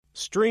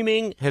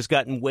Streaming has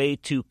gotten way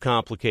too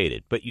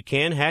complicated, but you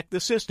can hack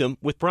the system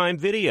with Prime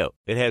Video.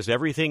 It has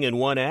everything in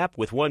one app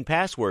with one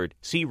password.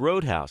 See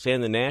Roadhouse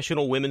and the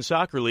National Women's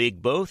Soccer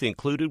League both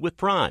included with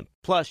Prime.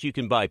 Plus, you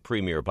can buy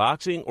Premier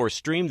Boxing or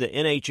stream the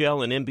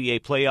NHL and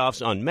NBA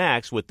playoffs on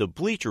Max with the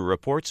Bleacher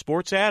Report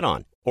Sports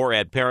add-on. Or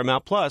add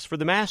Paramount Plus for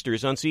the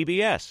Masters on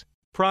CBS.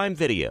 Prime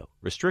Video.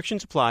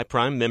 Restrictions apply.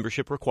 Prime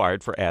membership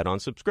required for add-on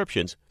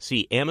subscriptions.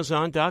 See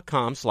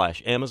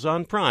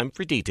Amazon.com/Amazon Prime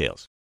for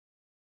details.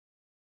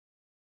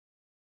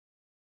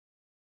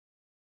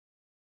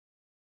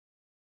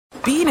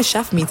 Being a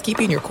chef means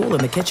keeping your cool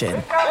in the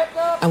kitchen.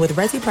 And with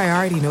Resi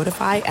Priority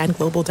Notify and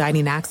Global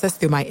Dining Access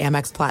through my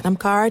Amex Platinum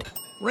card,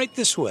 right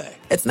this way.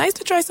 It's nice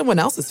to try someone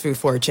else's food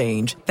for a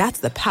change. That's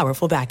the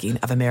powerful backing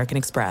of American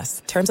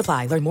Express. Terms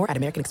apply. Learn more at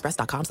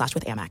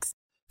americanexpress.com/withAmex.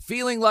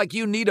 Feeling like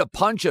you need a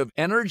punch of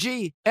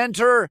energy?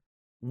 Enter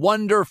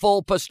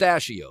Wonderful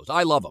Pistachios.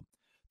 I love them.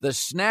 The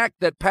snack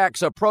that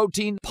packs a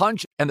protein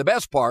punch, and the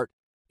best part,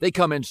 they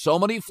come in so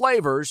many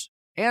flavors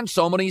and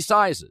so many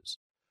sizes.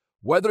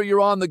 Whether you're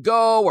on the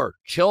go or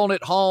chilling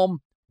at home,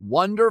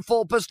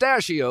 Wonderful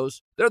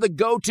Pistachios, they're the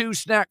go-to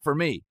snack for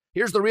me.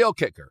 Here's the real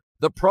kicker,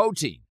 the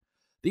protein.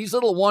 These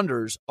little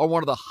wonders are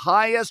one of the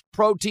highest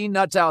protein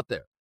nuts out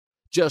there.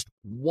 Just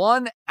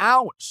 1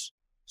 ounce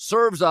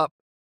serves up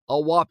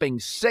a whopping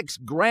 6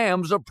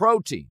 grams of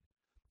protein,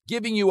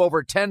 giving you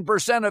over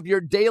 10% of your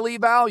daily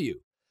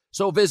value.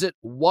 So visit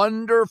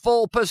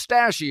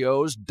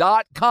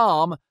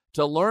wonderfulpistachios.com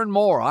to learn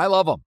more. I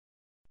love them.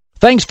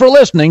 Thanks for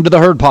listening to the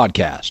Herd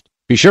Podcast.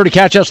 Be sure to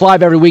catch us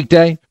live every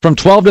weekday from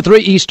 12 to 3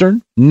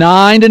 Eastern,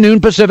 9 to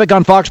noon Pacific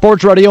on Fox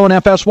Sports Radio and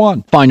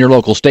FS1. Find your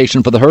local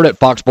station for the Herd at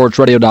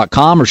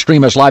foxsportsradio.com or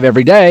stream us live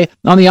every day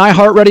on the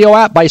iHeartRadio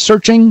app by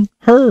searching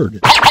Herd.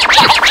 Now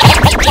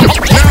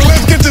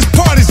let's get this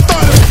party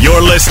started.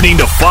 You're listening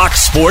to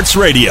Fox Sports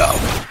Radio.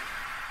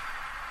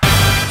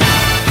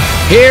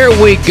 Here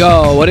we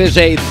go. It is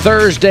a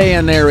Thursday,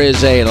 and there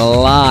is a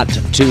lot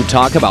to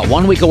talk about.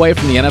 1 week away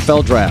from the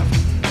NFL Draft.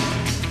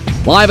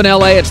 Live in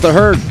L.A., it's the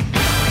Herd.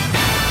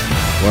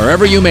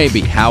 Wherever you may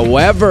be,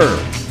 however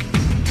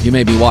you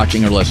may be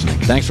watching or listening.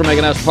 Thanks for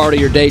making us part of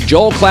your day.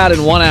 Joel Klatt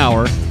in 1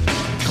 hour.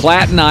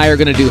 Klatt and I are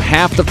going to do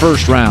half the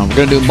first round. We're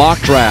going to do mock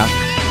draft.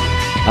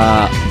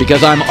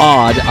 Because I'm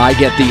odd, I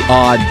get the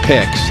odd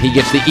picks. He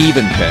gets the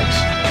even picks.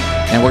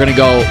 And we're going to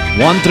go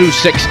 1 through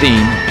 16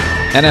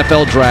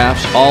 NFL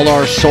drafts, all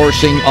our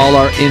sourcing, all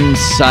our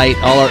insight,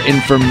 all our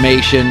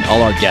information,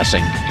 all our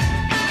guessing.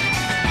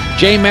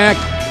 J-Mac,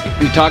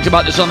 we talked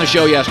about this on the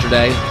show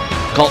yesterday.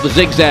 Called the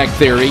zigzag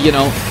theory. You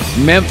know,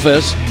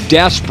 Memphis,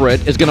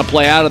 desperate, is going to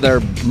play out of their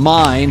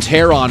minds,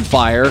 hair on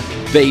fire.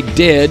 They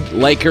did.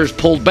 Lakers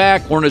pulled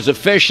back, weren't as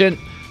efficient.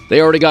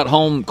 They already got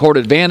home court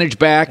advantage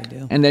back,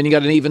 and then you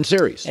got an even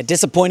series. A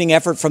disappointing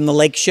effort from the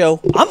Lake Show.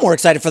 I'm more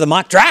excited for the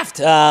mock draft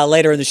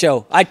later in the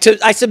show.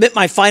 I submit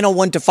my final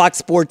one to Fox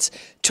Sports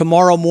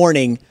tomorrow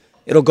morning.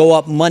 It'll go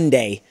up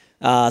Monday.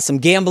 Some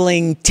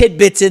gambling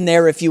tidbits in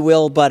there, if you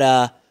will. But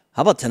how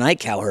about tonight,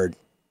 Cowherd?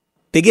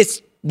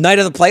 Biggest night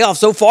of the playoffs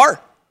so far.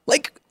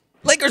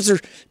 Lakers are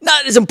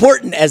not as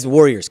important as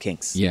Warriors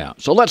Kings. Yeah.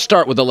 So let's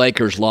start with the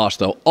Lakers loss,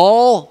 though.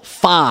 All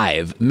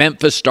 5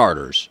 Memphis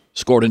starters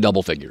scored in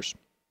double figures.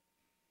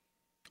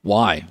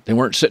 Why? They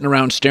weren't sitting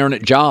around staring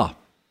at Ja.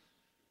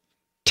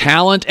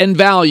 Talent and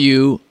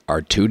value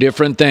are 2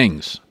 different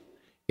things.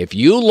 If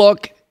you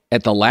look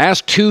at the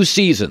last 2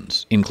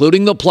 seasons,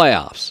 including the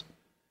playoffs,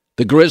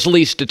 the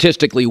Grizzlies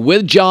statistically,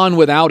 with Ja and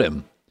without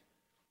him,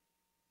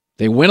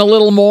 they win a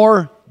little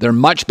more. They're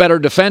much better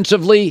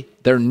defensively.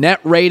 Their net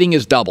rating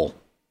is double.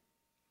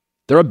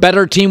 They're a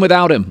better team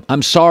without him.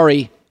 I'm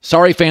sorry.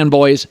 Sorry,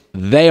 fanboys.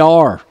 They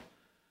are.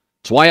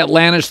 That's why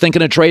Atlanta's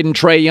thinking of trading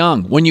Trae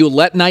Young. When you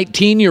let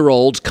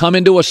 19-year-olds come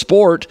into a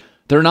sport,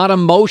 they're not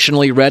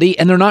emotionally ready,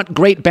 and they're not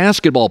great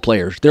basketball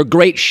players. They're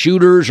great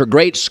shooters or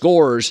great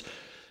scorers.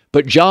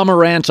 But Ja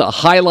Morant's a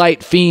highlight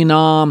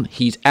phenom.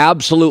 He's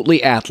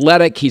absolutely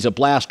athletic. He's a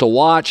blast to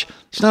watch.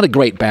 He's not a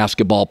great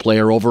basketball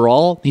player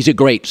overall. He's a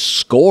great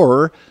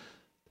scorer.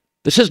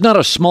 This is not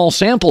a small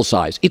sample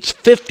size. It's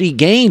 50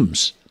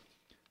 games.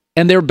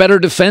 And they're better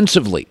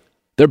defensively.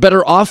 They're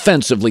better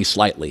offensively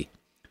slightly.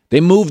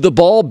 They move the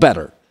ball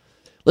better.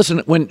 Listen,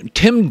 when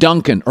Tim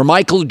Duncan or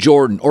Michael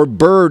Jordan or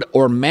Bird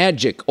or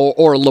Magic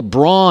or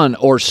LeBron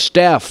or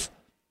Steph,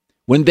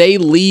 when they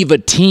leave a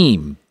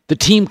team, the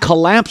team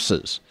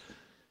collapses.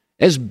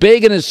 As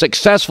big and as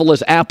successful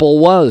as Apple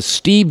was,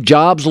 Steve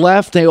Jobs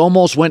left, they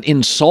almost went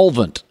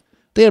insolvent.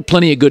 They had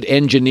plenty of good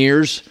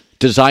engineers,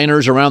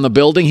 designers around the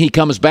building. He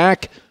comes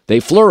back, they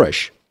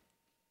flourish.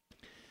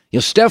 You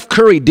know, Steph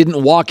Curry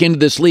didn't walk into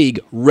this league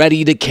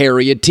ready to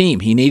carry a team.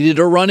 He needed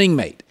a running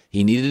mate.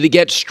 He needed to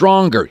get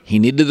stronger. He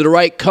needed the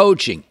right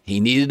coaching. He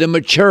needed to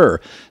mature.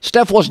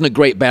 Steph wasn't a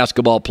great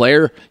basketball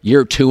player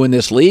year 2 in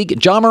this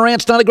league. Ja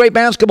Morant's not a great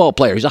basketball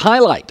player. He's a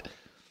highlight.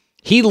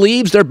 He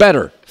leaves, they're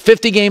better.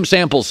 50-game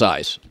sample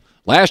size.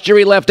 Last year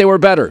he left, they were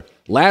better.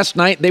 Last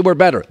night, they were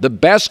better. The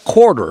best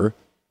quarter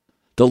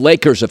the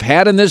Lakers have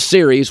had in this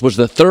series was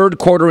the third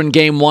quarter in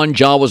Game 1.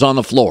 Ja was on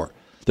the floor.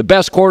 The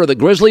best quarter the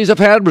Grizzlies have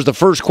had was the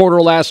first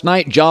quarter last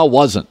night. Ja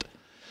wasn't.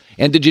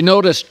 And did you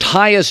notice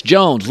Tyus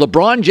Jones?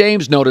 LeBron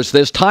James noticed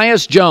this.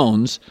 Tyus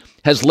Jones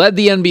has led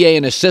the NBA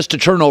in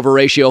assist-to-turnover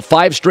ratio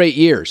 5 straight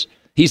years.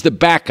 He's the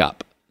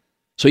backup.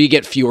 So you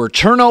get fewer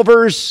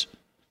turnovers,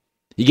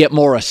 you get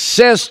more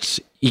assists,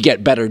 you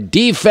get better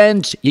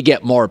defense, you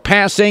get more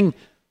passing.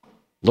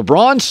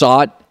 LeBron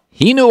saw it.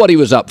 He knew what he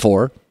was up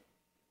for.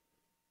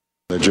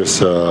 They're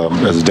just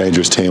as a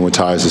dangerous team when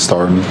Tyus is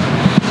starting.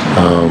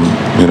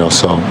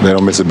 So they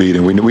don't miss a beat,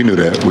 and we knew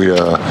that.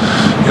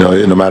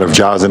 No matter if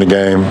Ja's in the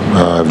game,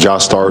 if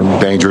Ja's starting,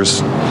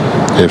 dangerous.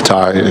 If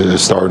Ty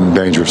is starting,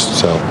 dangerous.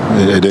 So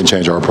it didn't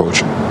change our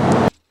approach.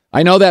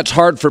 I know that's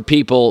hard for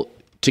people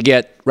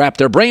to wrap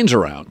their brains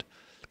around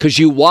because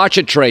you watch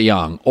a Trae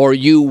Young or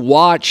you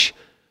watch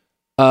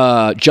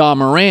Ja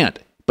Morant,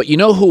 but you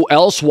know who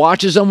else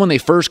watches them when they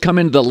first come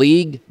into the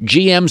league?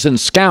 GMs and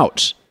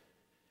scouts.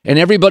 And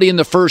everybody in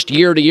the first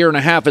year to year and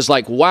a half is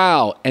like,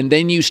 wow. And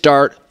then you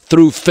start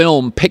through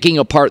film picking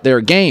apart their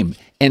game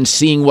and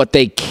seeing what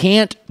they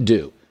can't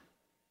do.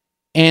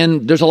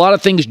 And there's a lot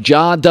of things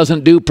Ja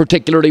doesn't do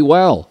particularly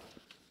well.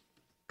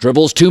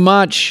 Dribbles too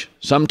much,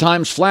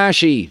 sometimes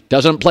flashy,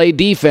 doesn't play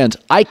defense.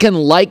 I can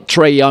like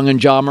Trae Young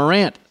and Ja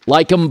Morant,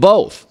 like them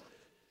both.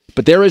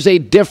 But there is a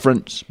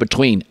difference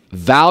between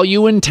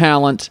value and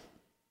talent.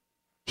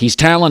 He's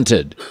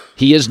talented.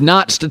 He is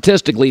not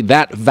statistically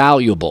that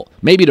valuable.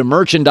 Maybe to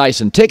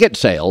merchandise and ticket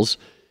sales,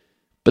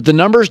 but the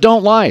numbers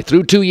don't lie.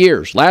 Through 2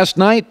 years. Last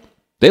night,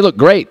 they looked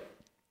great.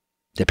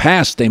 They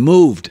passed. They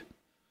moved.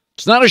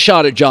 It's not a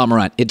shot at Ja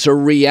Morant. It's a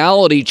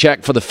reality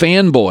check for the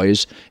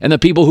fanboys and the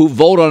people who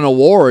vote on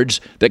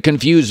awards that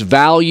confuse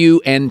value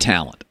and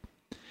talent.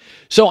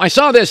 So I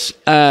saw this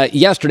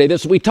yesterday.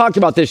 We talked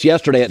about this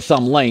yesterday at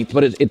some length,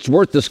 but it's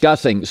worth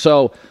discussing.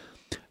 So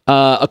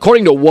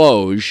according to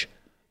Woj,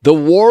 the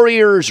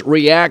Warriors'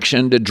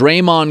 reaction to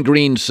Draymond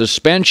Green's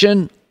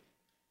suspension,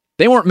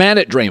 they weren't mad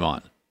at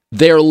Draymond.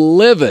 They're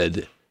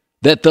livid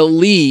that the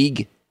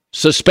league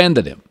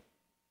suspended him.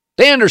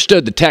 They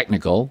understood the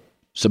technical.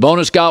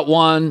 Sabonis got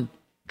one.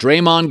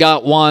 Draymond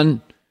got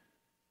one.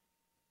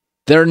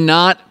 They're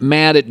not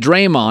mad at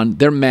Draymond.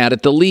 They're mad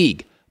at the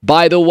league.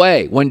 By the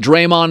way, when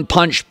Draymond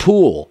punched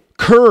Poole,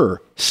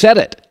 Kerr said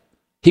it.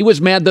 He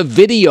was mad the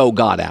video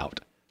got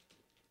out.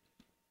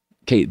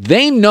 Okay,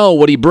 they know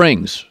what he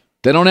brings.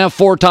 They don't have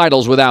 4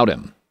 titles without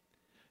him.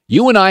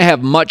 You and I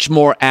have much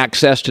more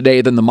access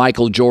today than the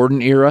Michael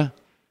Jordan era.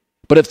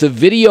 But if the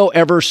video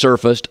ever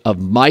surfaced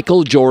of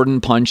Michael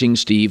Jordan punching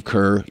Steve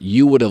Kerr,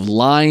 you would have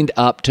lined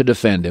up to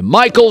defend him.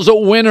 Michael's a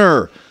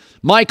winner.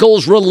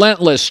 Michael's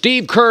relentless.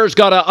 Steve Kerr's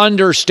got to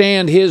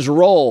understand his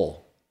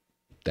role.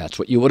 That's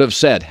what you would have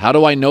said. How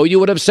do I know you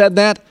would have said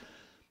that?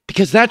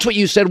 Because that's what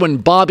you said when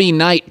Bobby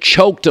Knight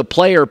choked a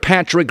player,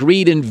 Patrick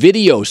Reed, and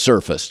video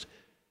surfaced.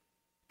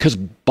 Because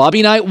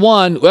Bobby Knight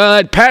won.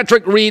 Well,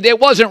 Patrick Reed,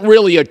 it wasn't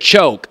really a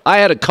choke. I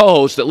had a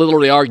co-host that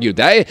literally argued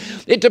that.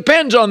 It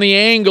depends on the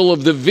angle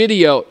of the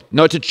video.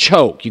 No, it's a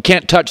choke. You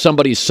can't touch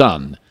somebody's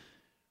son.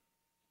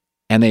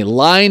 And they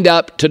lined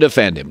up to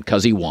defend him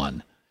because he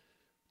won.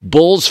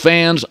 Bulls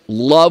fans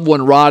love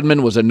when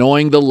Rodman was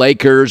annoying the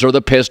Lakers or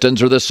the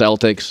Pistons or the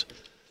Celtics.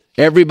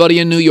 Everybody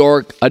in New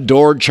York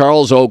adored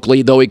Charles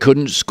Oakley, though he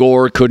couldn't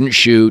score, couldn't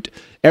shoot.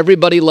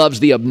 Everybody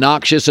loves the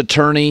obnoxious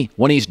attorney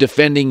when he's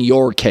defending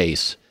your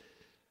case.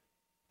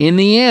 In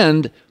the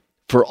end,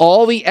 for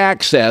all the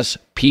access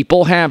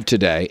people have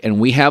today, and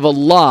we have a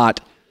lot,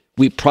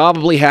 we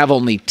probably have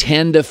only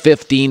 10 to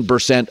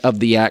 15%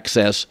 of the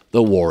access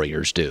the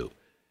Warriors do.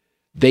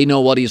 They know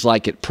what he's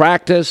like at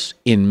practice,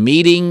 in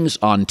meetings,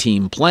 on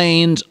team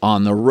planes,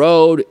 on the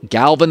road,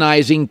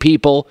 galvanizing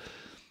people.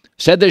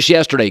 Said this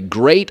yesterday,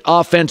 great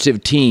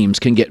offensive teams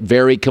can get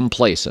very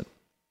complacent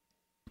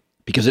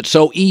because it's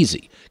so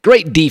easy.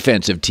 Great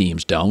defensive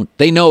teams don't.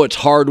 They know it's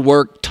hard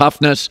work,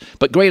 toughness,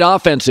 but great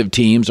offensive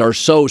teams are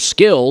so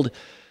skilled.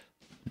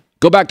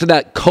 Go back to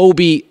that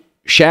Kobe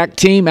Shaq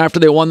team after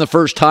they won the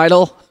first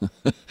title.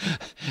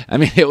 I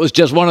mean, it was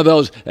just one of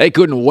those, they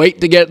couldn't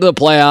wait to get to the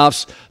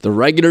playoffs. The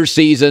regular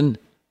season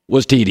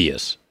was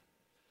tedious.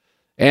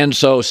 And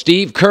so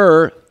Steve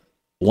Kerr,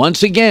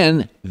 once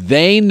again,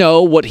 they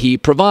know what he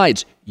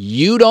provides.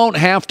 You don't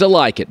have to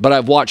like it, but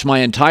I've watched my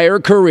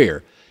entire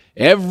career.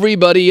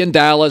 Everybody in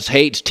Dallas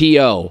hates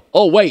T.O.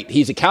 Oh, wait,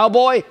 he's a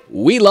Cowboy?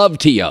 We love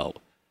T.O.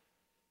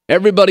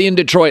 Everybody in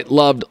Detroit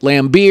loved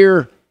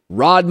Lambeer,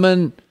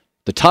 Rodman,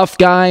 the tough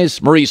guys,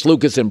 Maurice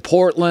Lucas in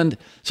Portland.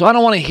 So I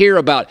don't want to hear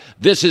about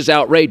this is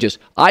outrageous.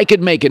 I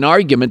could make an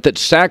argument that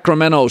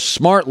Sacramento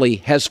smartly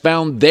has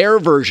found their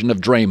version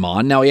of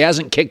Draymond. Now, he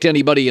hasn't kicked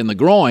anybody in the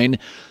groin,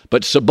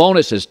 but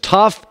Sabonis is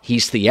tough.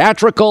 He's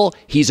theatrical.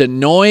 He's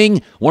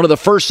annoying. One of the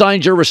first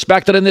signs you're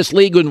respected in this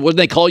league when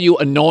they call you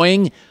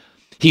annoying.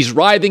 He's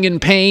writhing in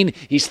pain.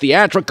 He's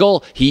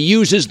theatrical. He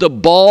uses the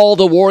ball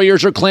the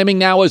Warriors are claiming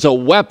now as a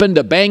weapon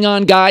to bang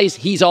on guys.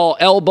 He's all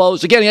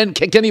elbows. Again, he hasn't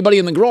kicked anybody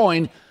in the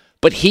groin,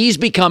 but he's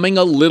becoming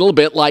a little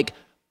bit like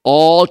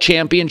all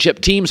championship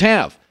teams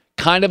have.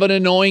 kind of an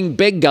annoying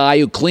big guy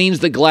who cleans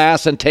the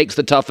glass and takes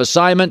the tough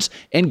assignments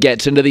and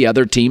gets into the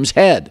other team's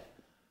head.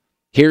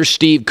 Here's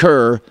Steve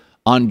Kerr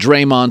on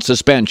Draymond's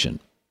suspension.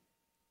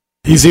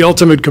 He's the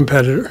ultimate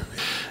competitor,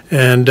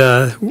 and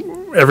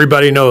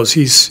everybody knows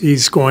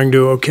he's going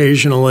to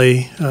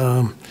occasionally,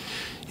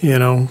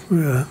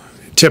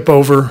 tip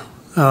over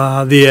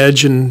the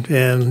edge,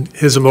 and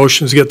his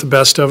emotions get the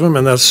best of him,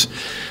 and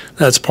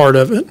that's part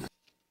of it.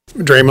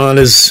 Draymond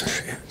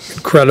is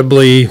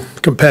incredibly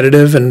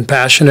competitive and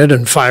passionate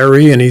and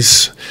fiery, and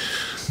he's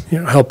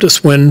helped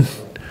us win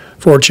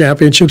 4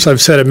 championships.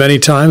 I've said it many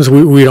times.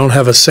 We don't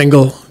have a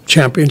single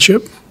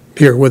championship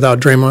here without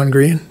Draymond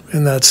Green,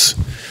 and that's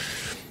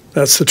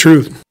the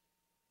truth.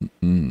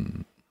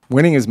 Mm-hmm.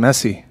 Winning is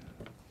messy,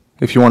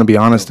 if you want to be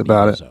honest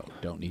about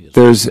it.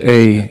 There's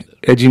a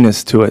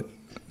edginess to it.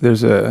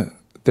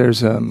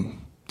 There's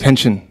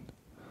tension,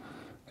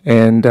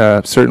 and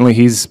certainly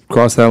he's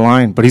crossed that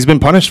line. But he's been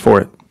punished for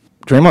it.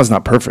 Draymond's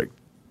not perfect,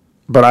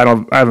 but I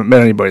haven't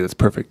met anybody that's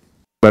perfect.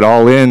 But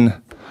all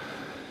in,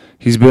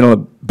 he's been a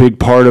big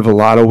part of a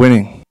lot of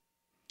winning.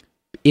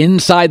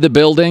 Inside the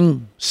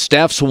building,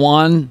 Steph's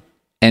 1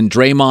 and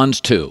Draymond's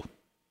 2.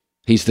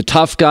 He's the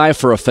tough guy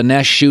for a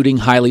finesse shooting,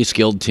 highly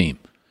skilled team.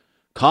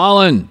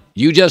 Colin,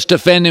 you just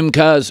defend him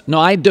because... No,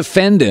 I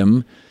defend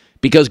him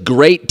because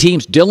great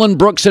teams, Dillon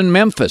Brooks in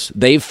Memphis,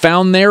 they've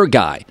found their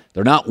guy.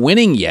 They're not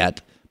winning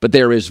yet, but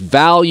there is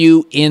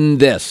value in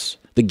this.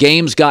 The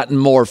game's gotten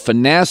more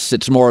finesse.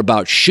 It's more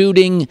about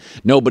shooting.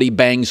 Nobody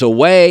bangs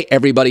away.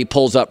 Everybody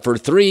pulls up for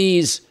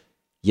threes.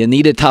 You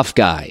need a tough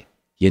guy.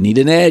 You need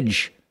an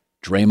edge.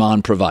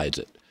 Draymond provides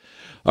it.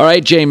 All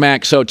right,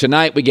 J-Mac, so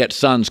tonight we get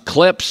Suns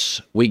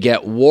Clips. We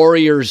get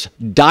Warriors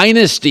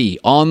Dynasty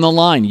on the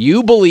line.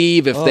 You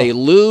believe if they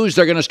lose,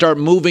 they're going to start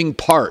moving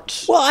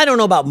parts. Well, I don't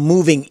know about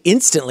moving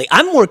instantly.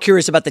 I'm more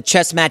curious about the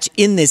chess match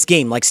in this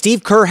game. Like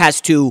Steve Kerr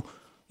has to,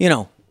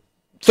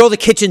 throw the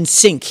kitchen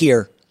sink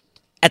here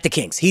at the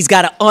Kings. He's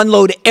got to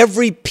unload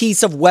every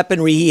piece of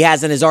weaponry he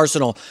has in his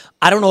arsenal.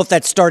 I don't know if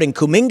that's starting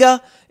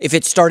Kuminga, if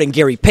it's starting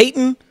Gary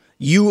Payton.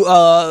 You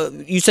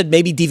said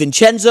maybe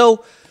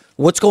DiVincenzo.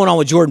 What's going on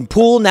with Jordan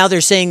Poole? Now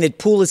they're saying that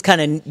Poole is kind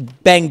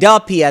of banged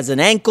up. He has an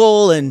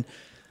ankle, and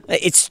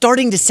it's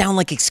starting to sound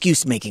like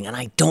excuse making, and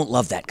I don't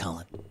love that,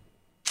 Colin.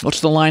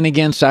 What's the line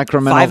again,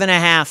 Sacramento?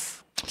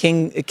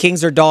 5.5.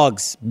 Kings are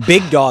dogs,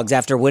 big dogs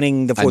after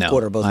winning the fourth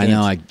quarter. Both games.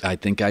 I know. I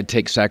think I'd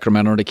take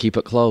Sacramento to keep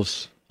it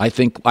close. I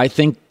think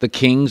the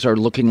Kings are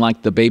looking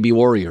like the baby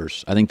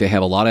Warriors. I think they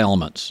have a lot of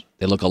elements.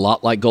 They look a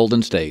lot like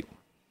Golden State.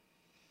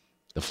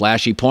 The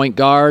flashy point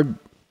guard,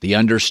 the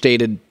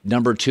understated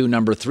number 2,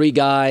 number 3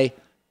 guy,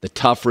 the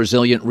tough,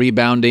 resilient,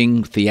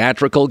 rebounding,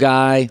 theatrical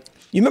guy.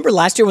 You remember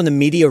last year when the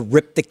media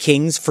ripped the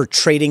Kings for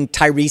trading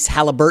Tyrese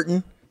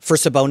Halliburton for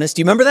Sabonis?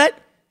 Do you remember that?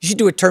 You should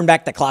do a turn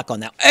back the clock on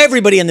that.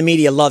 Everybody in the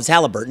media loves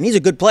Halliburton. He's a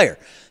good player.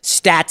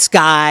 Stats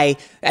guy,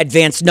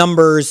 advanced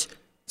numbers.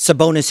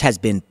 Sabonis has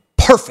been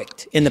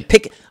perfect in the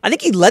pick. I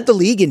think he led the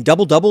league in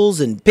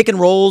double-doubles and pick and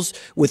rolls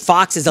with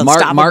Fox is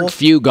unstoppable. Mark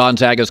Few,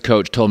 Gonzaga's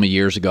coach, told me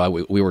years ago,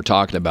 we were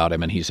talking about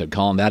him, and he said,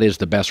 Colin, that is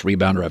the best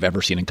rebounder I've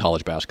ever seen in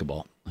college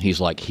basketball.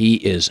 He's like, he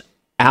is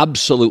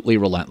absolutely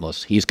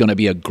relentless. He's going to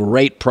be a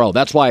great pro.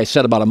 That's why I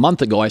said about a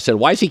month ago, I said,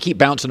 why does he keep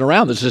bouncing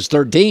around? This is his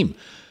 3rd team.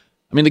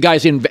 I mean, the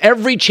guy's in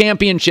every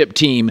championship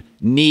team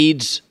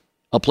needs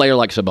a player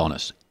like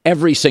Sabonis.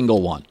 Every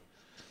single one.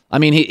 I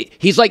mean,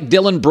 he's like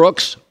Dillon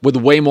Brooks with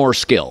way more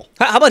skill.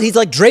 How about he's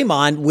like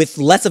Draymond with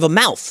less of a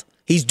mouth?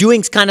 He's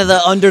doing kind of the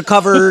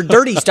undercover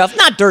dirty stuff.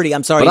 Not dirty,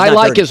 I'm sorry. But I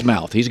like his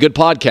mouth. He's a good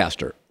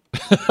podcaster.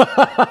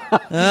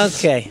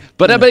 Okay.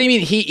 But I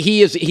mean,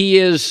 he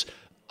is.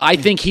 I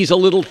think he's a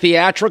little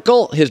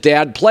theatrical. His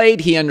dad played.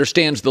 He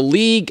understands the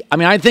league. I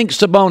mean, I think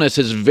Sabonis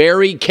is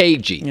very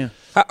cagey. Yeah.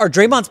 Are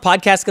Draymond's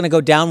podcasts going to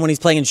go down when he's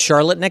playing in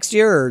Charlotte next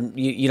year, or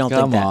you don't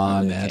think that? Come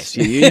on,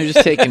 you're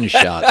just taking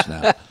shots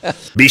now.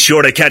 Be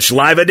sure to catch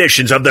live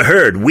editions of The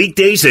Herd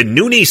weekdays at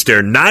noon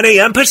Eastern, 9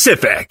 a.m.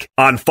 Pacific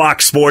on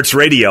Fox Sports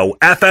Radio,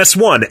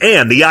 FS1,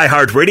 and the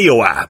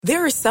iHeartRadio app.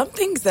 There are some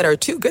things that are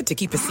too good to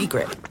keep a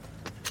secret.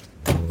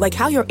 Like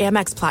how your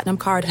Amex Platinum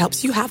card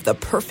helps you have the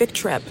perfect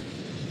trip.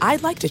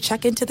 I'd like to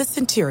check into the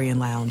Centurion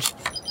Lounge.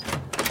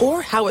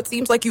 Or how it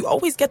seems like you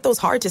always get those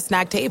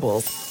hard-to-snag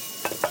tables.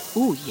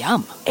 Ooh,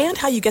 yum. And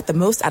how you get the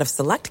most out of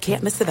select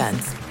can't-miss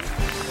events.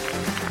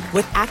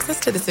 With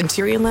access to the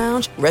Centurion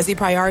Lounge, Resi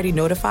Priority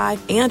Notify,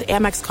 and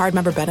Amex card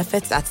member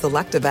benefits at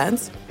select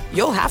events,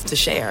 you'll have to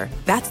share.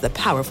 That's the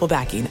powerful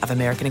backing of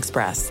American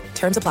Express.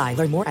 Terms apply.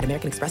 Learn more at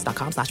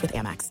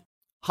americanexpress.com/withAmex.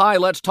 Hi,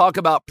 let's talk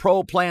about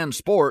Pro Plan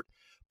Sport.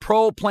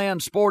 Pro Plan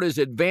Sport is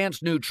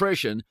advanced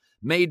nutrition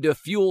made to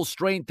fuel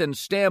strength and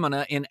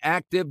stamina in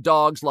active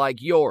dogs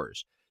like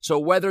yours. So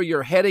whether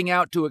you're heading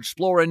out to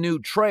explore a new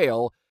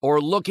trail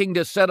or looking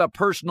to set a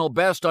personal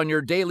best on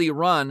your daily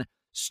run,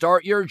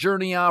 start your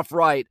journey off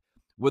right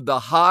with the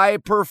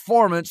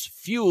high-performance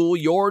fuel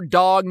your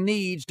dog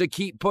needs to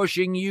keep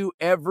pushing you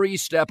every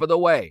step of the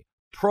way.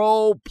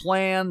 Pro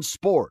Plan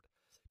Sport.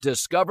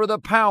 Discover the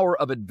power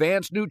of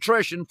advanced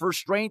nutrition for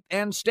strength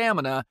and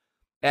stamina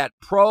at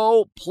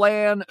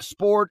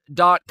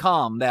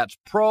ProPlansport.com. That's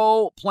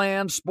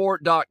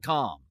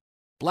ProPlansport.com.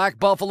 Black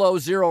Buffalo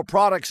Zero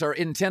products are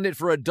intended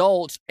for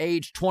adults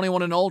age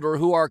 21 and older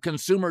who are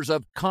consumers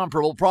of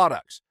comparable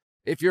products.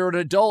 If you're an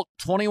adult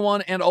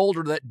 21 and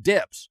older that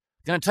dips,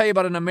 I'm going to tell you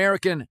about an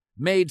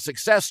American-made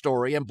success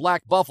story and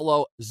Black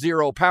Buffalo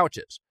Zero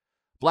pouches.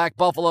 Black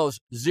Buffalo's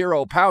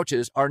Zero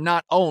pouches are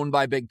not owned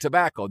by Big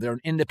Tobacco. They're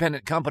an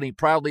independent company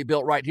proudly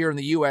built right here in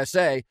the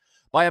USA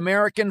by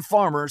American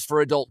farmers for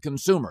adult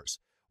consumers.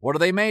 What are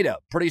they made of?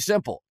 Pretty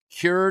simple.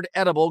 Cured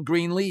edible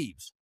green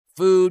leaves.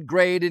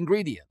 Food-grade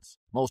ingredients.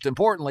 Most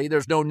importantly,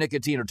 there's no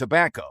nicotine or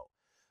tobacco.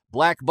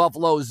 Black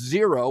Buffalo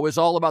Zero is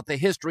all about the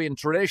history and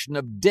tradition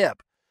of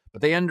dip,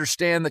 but they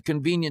understand the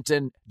convenience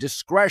and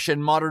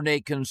discretion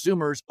modern-day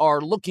consumers are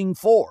looking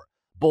for.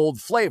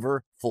 Bold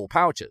flavor, full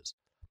pouches.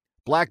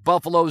 Black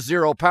Buffalo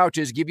Zero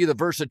pouches give you the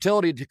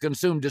versatility to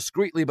consume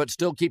discreetly but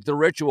still keep the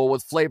ritual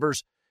with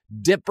flavors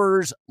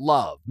dippers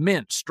love.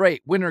 Mint,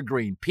 straight,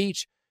 wintergreen,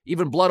 peach,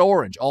 even blood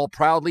orange, all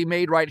proudly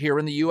made right here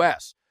in the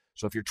U.S.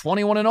 So if you're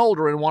 21 and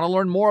older and want to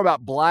learn more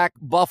about Black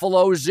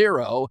Buffalo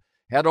Zero,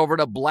 head over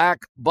to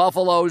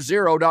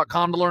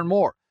blackbuffalozero.com to learn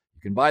more.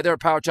 You can buy their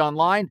pouch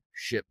online,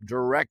 shipped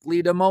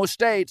directly to most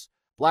states.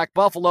 Black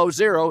Buffalo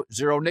Zero,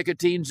 zero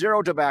nicotine,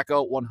 zero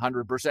tobacco,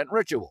 100%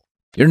 ritual.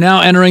 You're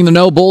now entering the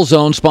No Bull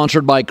Zone,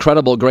 sponsored by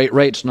Credible. Great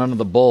rates, none of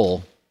the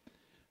bull.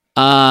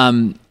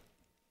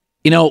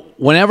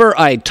 Whenever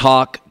I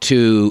talk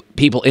to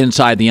people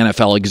inside the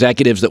NFL,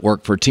 executives that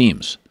work for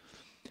teams,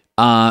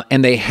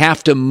 and they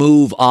have to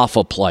move off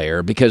a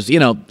player because,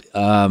 a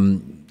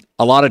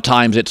lot of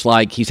times it's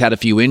like he's had a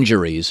few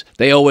injuries.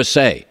 They always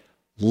say,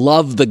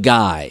 love the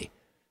guy,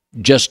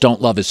 just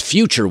don't love his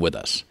future with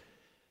us.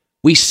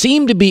 We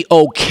seem to be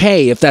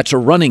okay if that's a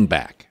running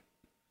back.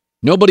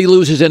 Nobody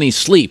loses any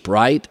sleep,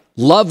 right?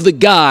 Love the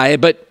guy,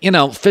 but,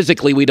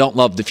 physically we don't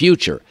love the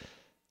future.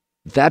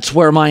 That's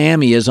where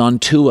Miami is on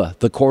Tua,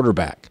 the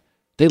quarterback.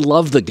 They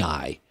love the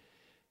guy,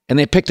 and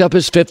they picked up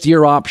his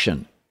fifth-year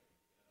option.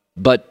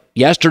 But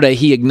yesterday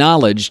he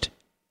acknowledged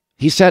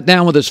he sat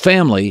down with his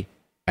family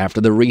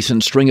after the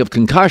recent string of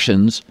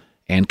concussions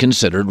and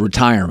considered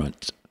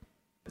retirement.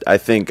 I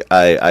think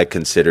I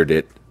considered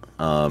it,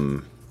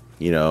 for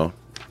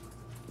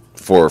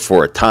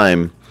a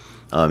time,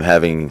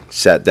 having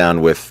sat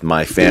down with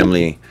my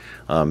family,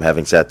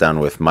 having sat down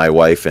with my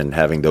wife and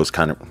having those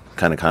kind of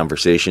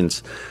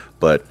conversations.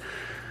 But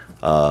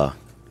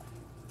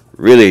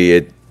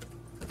really,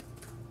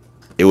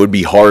 it would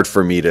be hard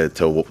for me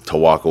to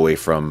walk away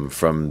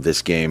from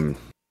this game.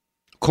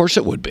 Of course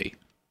it would be.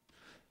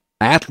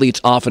 Athletes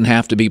often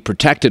have to be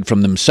protected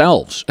from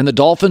themselves, and the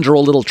Dolphins are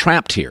a little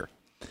trapped here.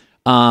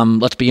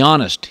 Let's be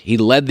honest. He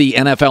led the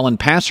NFL in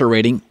passer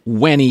rating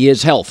when he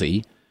is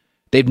healthy.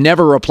 They've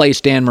never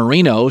replaced Dan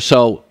Marino,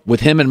 so with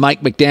him and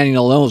Mike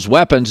McDaniel and those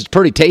weapons, it's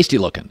pretty tasty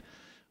looking.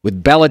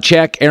 With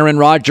Belichick, Aaron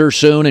Rodgers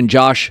soon, and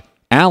Josh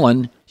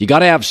Allen, you got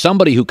to have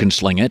somebody who can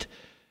sling it.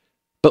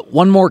 But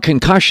one more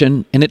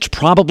concussion, and it's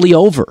probably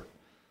over.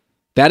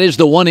 That is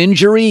the one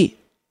injury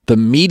the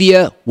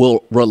media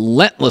will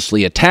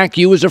relentlessly attack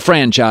you as a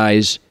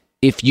franchise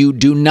if you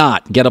do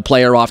not get a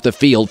player off the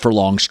field for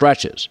long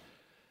stretches.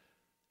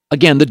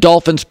 Again, the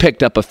Dolphins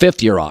picked up a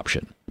fifth-year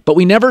option, but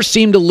we never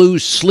seem to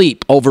lose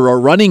sleep over a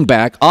running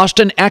back.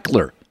 Austin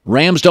Eckler,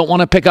 Rams don't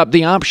want to pick up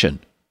the option.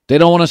 They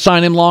don't want to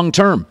sign him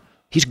long-term.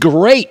 He's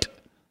great.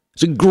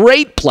 He's a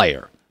great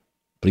player,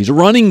 but he's a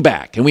running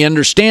back, and we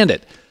understand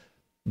it.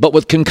 But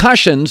with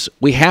concussions,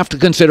 we have to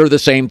consider the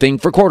same thing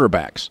for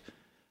quarterbacks.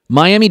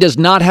 Miami does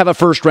not have a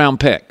first-round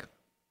pick.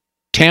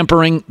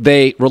 Tampering,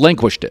 they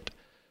relinquished it.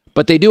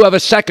 But they do have a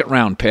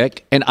second-round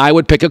pick, and I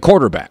would pick a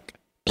quarterback.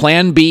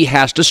 Plan B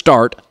has to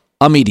start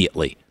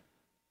immediately.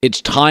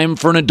 It's time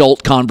for an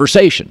adult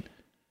conversation.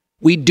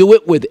 We do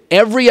it with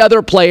every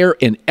other player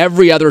in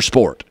every other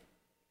sport.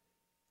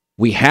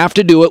 We have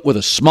to do it with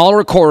a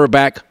smaller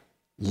quarterback.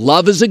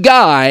 Love is a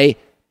guy,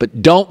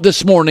 but don't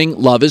this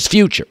morning love his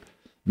future.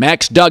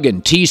 Max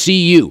Duggan,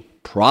 TCU,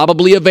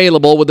 probably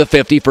available with the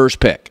 51st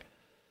pick.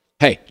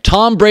 Hey,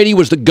 Tom Brady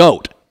was the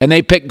GOAT, and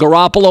they picked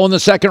Garoppolo in the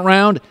second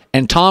round,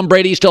 and Tom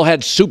Brady still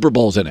had Super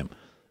Bowls in him.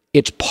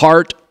 It's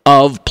part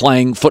of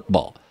playing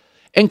football.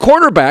 And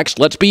quarterbacks,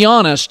 let's be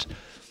honest,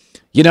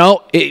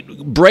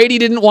 Brady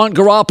didn't want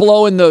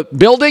Garoppolo in the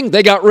building.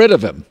 They got rid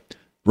of him,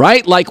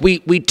 right? Like we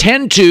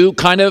tend to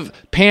kind of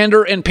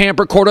pander and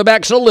pamper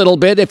quarterbacks a little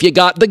bit. If you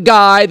got the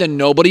guy, then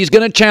nobody's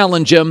going to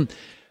challenge him.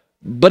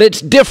 But it's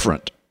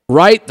different,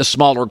 right? The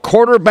smaller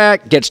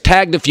quarterback gets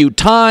tagged a few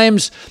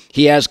times.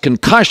 He has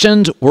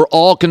concussions. We're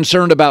all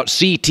concerned about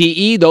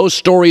CTE. Those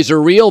stories are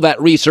real.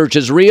 That research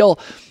is real.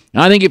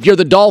 And I think if you're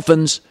the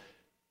Dolphins,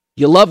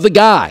 you love the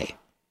guy.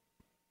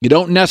 You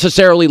don't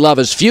necessarily love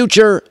his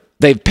future.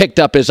 They've picked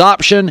up his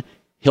option.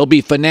 He'll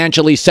be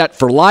financially set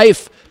for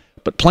life.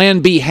 But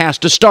Plan B has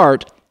to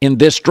start in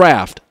this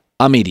draft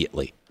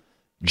immediately.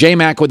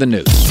 J-Mac with the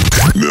news.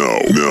 No.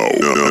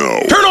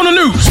 Turn on the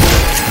news.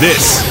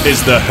 This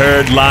is the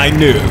Herdline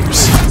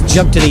News.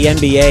 Jump to the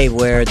NBA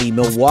where the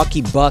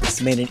Milwaukee Bucks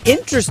made an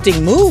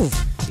interesting move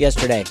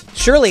yesterday.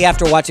 Surely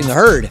after watching the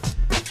Herd,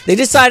 they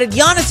decided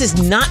Giannis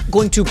is not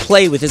going to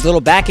play with his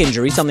little back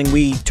injury, something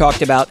we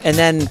talked about, and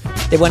then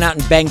they went out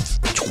and banged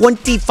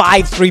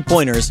 25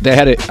 three-pointers.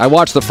 I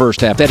watched the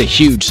first half. They had a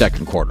huge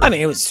second quarter. I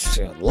mean, it was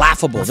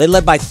laughable. They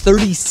led by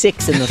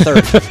 36 in the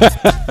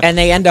third, and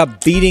they end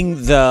up beating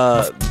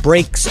the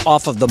brakes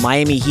off of the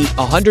Miami Heat,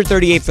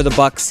 138 for the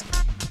Bucks,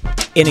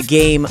 in a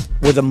game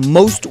with the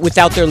most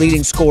without their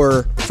leading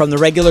scorer from the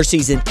regular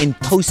season in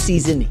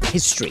postseason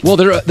history. Well,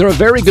 they're a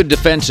very good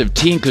defensive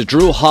team because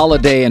Drew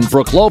Holiday and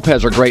Brook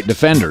Lopez are great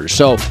defenders,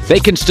 so they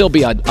can still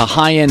be a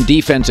high-end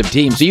defensive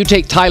team. So you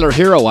take Tyler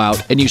Hero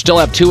out, and you still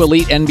have two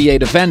elite NBA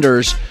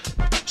defenders.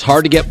 It's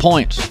hard to get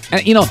points.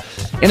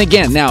 And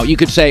again, now you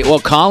could say, well,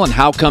 Colin,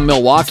 how come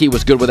Milwaukee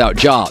was good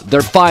without Ja?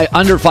 They're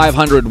under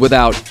 500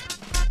 without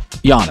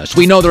Giannis.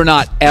 We know they're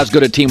not as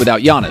good a team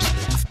without Giannis.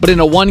 But in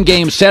a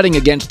one-game setting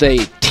against a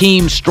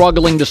team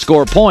struggling to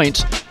score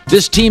points,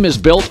 this team is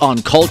built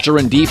on culture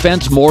and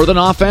defense more than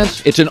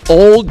offense. It's an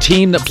old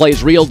team that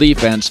plays real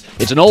defense.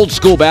 It's an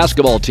old-school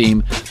basketball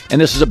team, and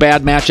this is a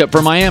bad matchup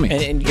for Miami.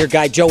 And your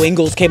guy Joe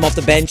Ingles came off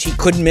the bench. He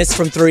couldn't miss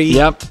from three.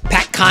 Yep.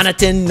 Pat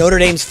Connaughton, Notre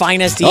Dame's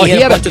finest. He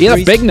had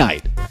a big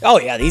night. Oh,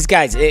 yeah, these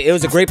guys, it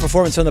was a great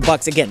performance from the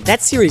Bucks. Again,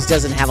 that series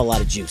doesn't have a lot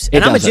of juice.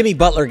 And I'm a Jimmy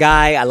Butler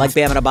guy. I like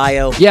Bam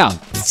Adebayo. Yeah.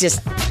 It's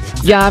just...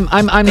 Yeah,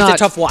 I'm not. It's a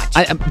tough watch.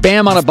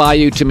 Bam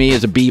Adebayo to me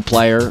is a B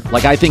player.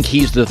 Like, I think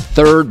he's the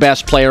third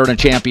best player in a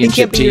championship team.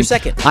 He can't be your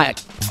second.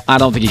 I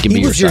don't think he can be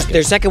your second.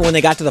 Their second when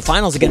they got to the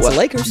finals against the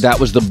Lakers. That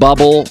was the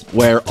bubble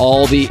where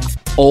all the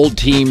old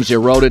teams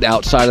eroded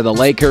outside of the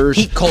Lakers.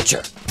 Heat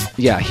culture.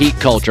 Yeah, heat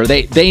culture.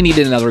 They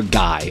needed another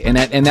guy, and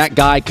that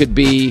guy could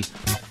be,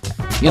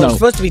 it's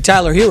supposed to be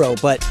Tyler Hero,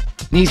 but.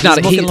 He's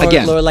not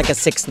like a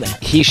sixth man.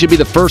 He should be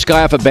the first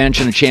guy off a bench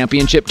in a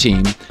championship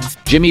team.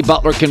 Jimmy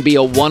Butler can be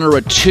a 1 or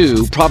a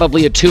 2,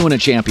 probably a 2 in a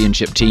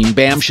championship team.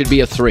 Bam should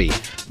be a 3.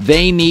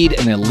 They need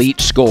an elite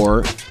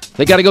scorer.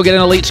 They got to go get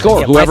an elite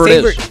scorer, whoever it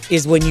is. My favorite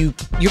is when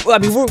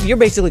you're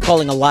basically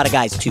calling a lot of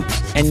guys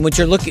 2s, and what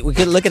we're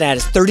looking at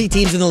is 30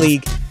 teams in the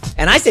league.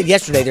 And I said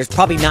yesterday, there's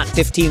probably not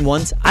 15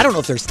 ones. I don't know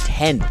if there's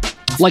 10.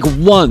 Like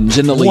ones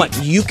in the league.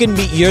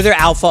 You're their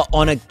alpha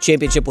on a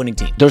championship winning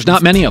team. There's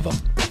not many of them.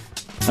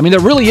 I mean,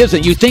 there really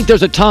isn't. You think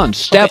there's a ton.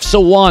 Steph's a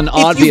 1,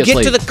 obviously. If you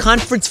get to the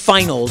conference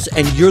finals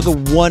and you're the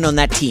 1 on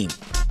that team,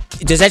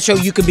 does that show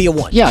you could be a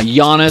 1? Yeah,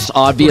 Giannis,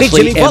 obviously.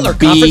 Okay, Jimmy Butler,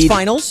 conference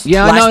finals.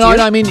 Yeah, no.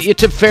 I mean,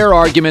 it's a fair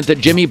argument that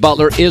Jimmy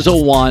Butler is a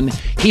 1.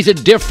 He's a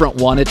different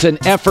 1. It's an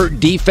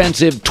effort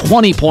defensive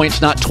 20 points,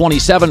 not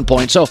 27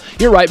 points. So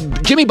you're right.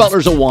 Jimmy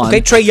Butler's a 1.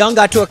 Okay, Trae Young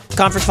got to a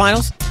conference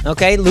finals.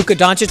 Okay, Luka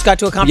Doncic got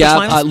to a conference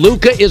finals. Yeah,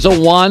 Luka is a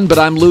 1, but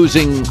I'm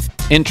losing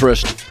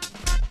interest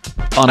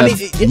on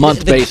a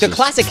month basis. The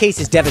classic case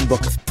is Devin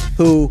Booker,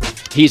 who...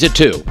 He's a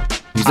 2.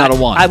 He's not a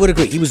 1. I would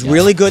agree. He was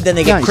really good. Then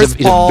they get Chris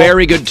Paul. He's a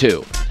very good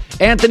 2.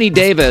 Anthony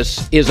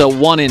Davis is a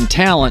 1 in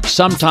talent,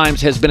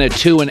 sometimes has been a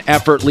 2 in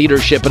effort,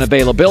 leadership, and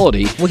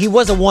availability. Well, he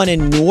was a 1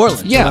 in New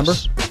Orleans, remember?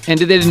 And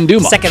they didn't do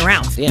much. Second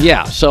round,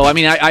 Yeah, so, I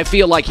mean, I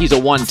feel like he's a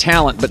 1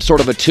 talent, but sort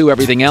of a 2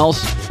 everything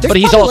else. But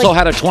he's also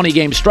had a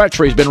 20-game stretch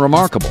where he's been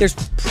remarkable. There's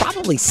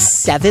probably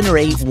 7 or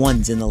 8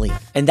 1s in the league,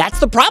 and that's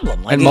the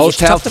problem. And most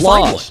have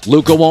flaws.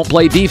 Luka won't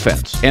play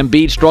defense.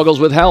 Embiid struggles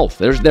with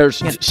health.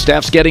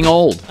 Steph's getting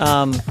old.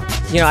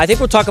 I think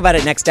we'll talk about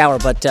it next hour,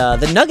 but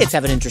the Nuggets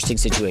have an interesting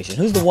situation.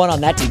 Who's the 1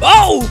 on that team?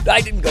 Oh,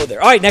 I didn't go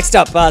there. All right, next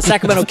up,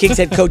 Sacramento Kings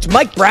head coach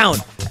Mike Brown,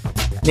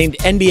 named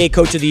NBA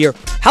Coach of the Year.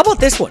 How about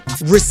this one?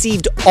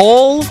 Received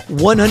all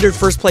 100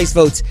 first-place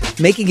votes,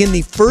 making him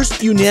the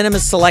first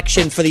unanimous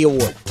selection for the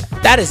award.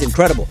 That is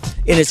incredible.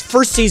 In his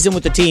first season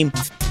with the team,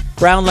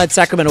 Brown led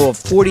Sacramento a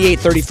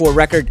 48-34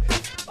 record,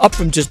 up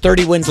from just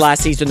 30 wins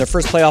last season, their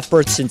first playoff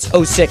berth since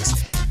 2006.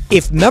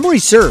 If memory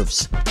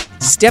serves,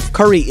 Steph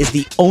Curry is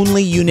the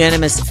only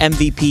unanimous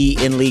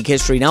MVP in league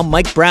history. Now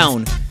Mike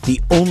Brown,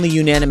 the only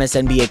unanimous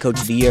NBA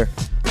Coach of the Year.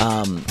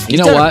 You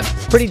know what?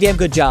 Pretty damn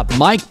good job.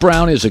 Mike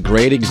Brown is a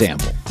great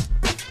example.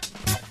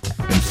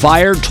 Been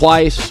fired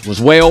twice,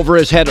 was way over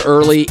his head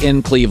early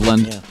in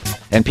Cleveland,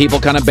 and people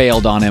kind of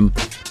bailed on him.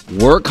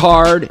 Work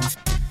hard.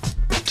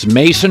 It's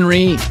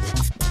masonry.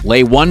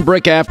 Lay one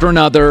brick after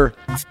another.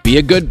 Be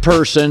a good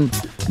person.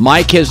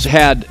 Mike has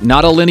had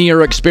not a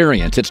linear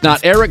experience. It's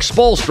not Eric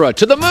Spoelstra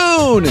to the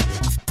moon.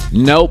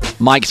 Nope.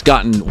 Mike's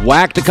gotten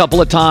whacked a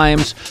couple of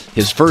times.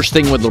 His first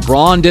thing with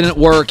LeBron didn't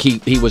work.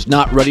 He was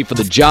not ready for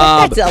the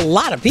job. That's a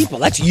lot of people.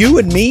 That's you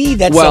and me.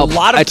 That's a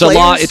lot of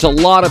players. It's a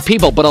lot of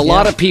people. But a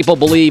lot of people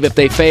believe if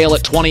they fail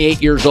at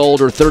 28 years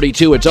old or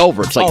 32, it's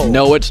over. It's like,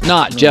 no, it's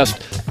not.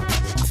 Just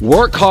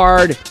work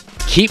hard.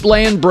 Keep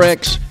laying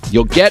bricks.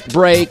 You'll get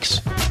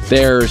breaks.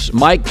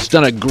 Mike's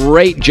done a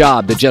great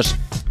job to just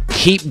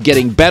keep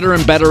getting better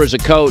and better as a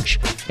coach,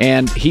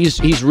 and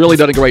he's really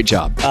done a great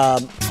job.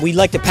 We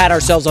like to pat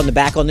ourselves on the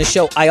back on this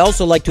show. I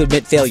also like to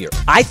admit failure.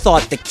 I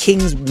thought the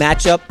Kings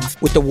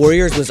matchup with the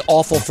Warriors was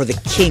awful for the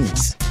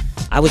Kings.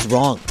 I was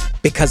wrong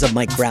because of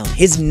Mike Brown.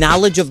 His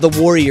knowledge of the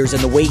Warriors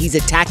and the way he's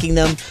attacking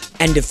them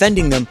and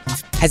defending them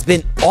has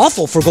been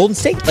awful for Golden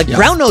State. Like,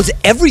 Brown knows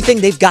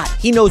everything they've got.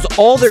 He knows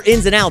all their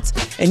ins and outs.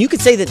 And you could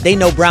say that they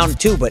know Brown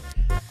too, but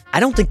I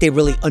don't think they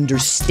really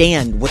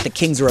understand what the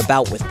Kings are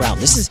about with Brown.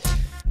 This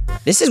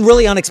is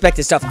really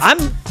unexpected stuff.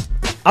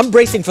 I'm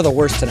bracing for the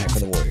worst tonight for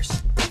the Warriors.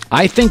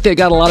 I think they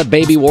got a lot of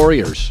baby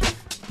Warriors.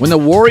 When the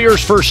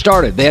Warriors first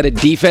started, they had a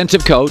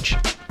defensive coach.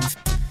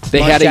 They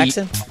Mark had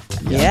Jackson?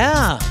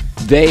 Yeah.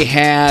 They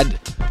had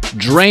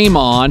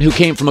Draymond, who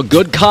came from a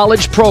good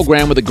college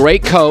program with a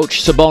great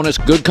coach.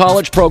 Sabonis, good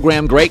college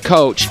program, great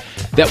coach.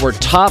 That were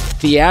tough,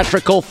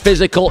 theatrical,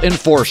 physical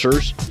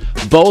enforcers.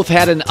 Both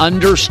had an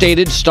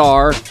understated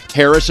star,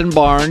 Harrison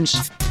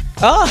Barnes,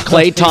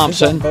 Klay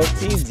Thompson. Both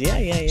teams, yeah.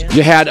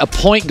 You had a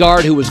point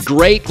guard who was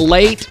great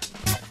late,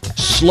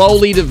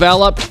 slowly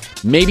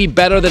developed, maybe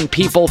better than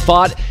people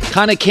thought.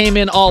 Kind of came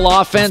in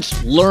all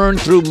offense, learned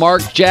through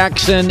Mark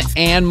Jackson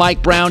and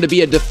Mike Brown to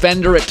be a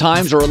defender at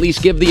times, or at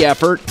least give the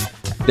effort.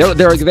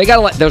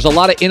 There's a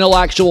lot of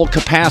intellectual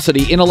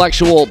capacity,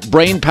 intellectual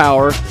brain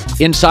power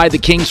inside the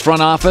Kings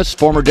front office,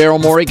 former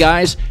Daryl Morey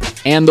guys,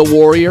 and the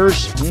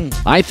Warriors.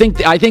 I think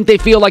they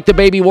feel like the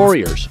baby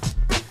Warriors.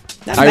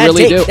 I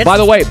really do. By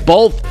the way,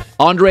 both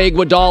Andre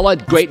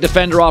Iguodala, great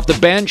defender off the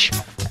bench.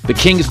 The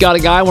Kings got a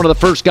guy, one of the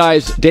first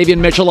guys, Davion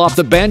Mitchell off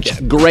the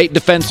bench. Great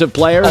defensive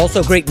player.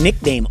 Also great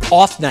nickname,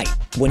 Off Night.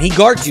 When he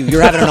guards you,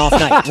 you're having an off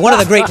night. One of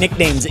the great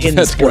nicknames in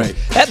the sport.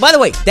 Great. By the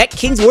way, that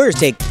Kings-Warriors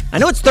take, I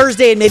know it's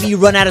Thursday and maybe you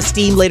run out of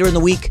steam later in the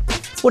week.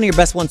 It's one of your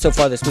best ones so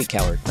far this week,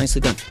 Howard.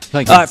 Nicely done.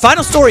 Thank you. All right,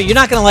 final story. You're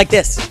not going to like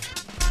this.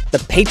 The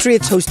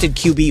Patriots hosted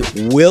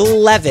QB Will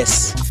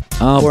Levis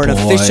for an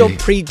official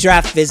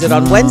pre-draft visit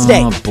on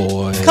Wednesday. Oh,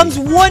 boy. Comes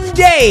one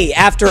day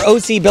after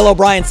OC Bill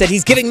O'Brien said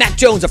he's giving Mac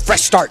Jones a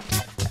fresh start.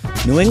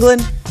 New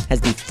England has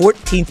the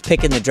 14th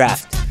pick in the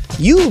draft.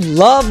 You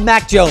love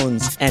Mac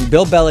Jones, and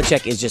Bill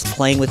Belichick is just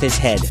playing with his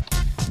head,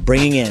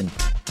 bringing in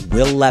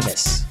Will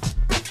Levis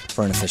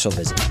for an official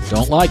visit.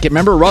 Don't like it.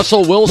 Remember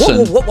Russell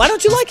Wilson? Why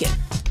don't you like it?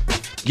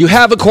 You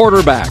have a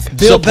quarterback.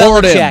 Bill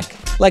Support Belichick. him.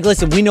 Like,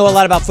 listen, we know a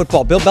lot about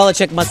football. Bill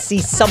Belichick must see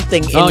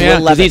something in Will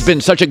Levis. Because he's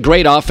been such a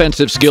great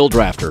offensive skill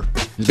drafter.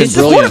 This is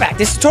a quarterback.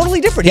 This is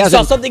totally different. He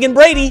saw something in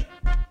Brady.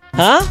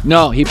 Huh?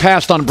 No, he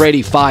passed on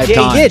Brady 5 times.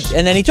 Yeah, he did,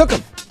 and then he took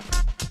him.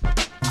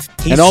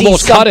 He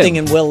almost cut him.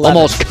 In Will Levis.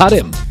 Almost cut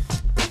him.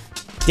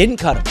 Didn't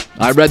cut him.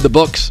 I read the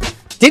books.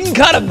 Didn't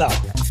cut him, though.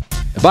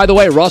 And by the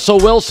way, Russell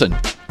Wilson,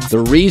 the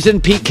reason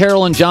Pete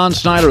Carroll and John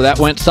Snyder, that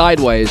went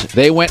sideways,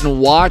 they went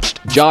and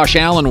watched Josh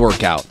Allen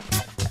work out.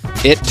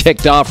 It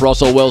ticked off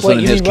Russell Wilson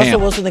and his camp. Russell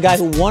Wilson, the guy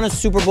who won a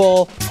Super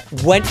Bowl,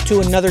 went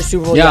to another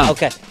Super Bowl? Yeah.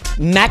 Okay.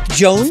 Mac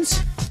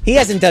Jones, he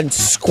hasn't done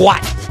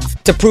squat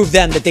to prove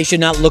them that they should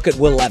not look at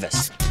Will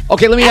Levis.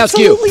 Okay, let me ask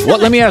you.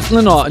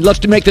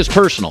 Let's make this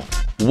personal.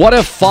 What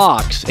if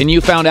Fox, and you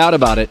found out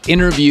about it,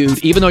 interviewed,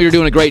 even though you're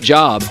doing a great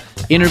job,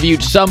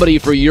 interviewed somebody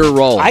for your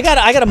role? I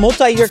got a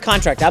multi-year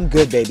contract. I'm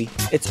good, baby.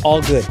 It's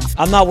all good.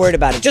 I'm not worried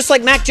about it. Just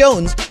like Mac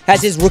Jones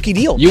has his rookie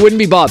deal. You wouldn't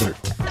be bothered.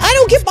 I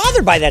don't get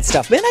bothered by that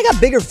stuff, man. I got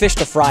bigger fish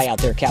to fry out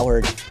there,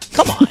 Cowherd.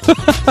 Come on.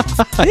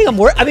 I think I'm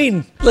worried. I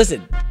mean,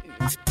 listen.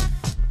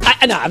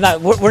 I'm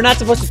not. We're not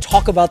supposed to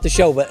talk about the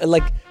show, but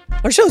like,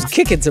 our show's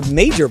kicking some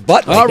major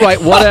butt. All right,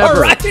 whatever.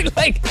 All right,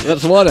 like,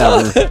 that's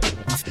whatever.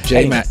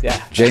 J-Mac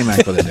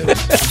for the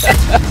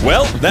news.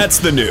 Well, that's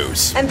the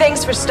news. And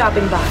thanks for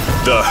stopping by.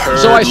 The Herd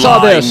So I saw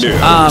Line this.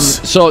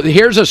 News. So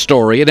here's a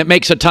story, and it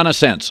makes a ton of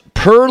sense.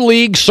 Per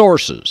league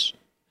sources,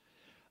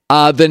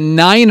 the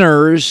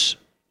Niners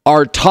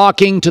are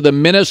talking to the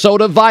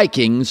Minnesota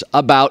Vikings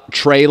about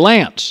Trey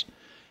Lance.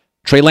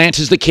 Trey Lance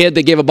is the kid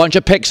they gave a bunch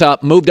of picks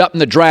up, moved up in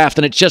the draft,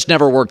 and it's just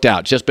never worked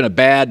out. It's just been a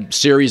bad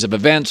series of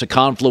events, a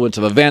confluence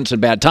of events, and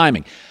bad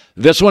timing.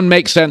 This one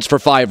makes sense for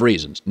 5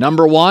 reasons.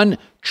 Number 1,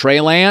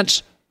 Trey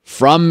Lance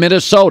from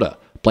Minnesota.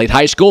 Played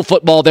high school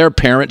football there,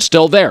 parents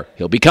still there.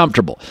 He'll be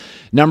comfortable.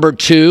 Number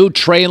 2,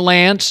 Trey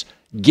Lance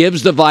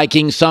gives the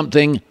Vikings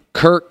something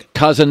Kirk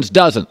Cousins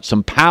doesn't,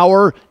 some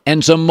power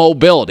and some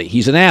mobility.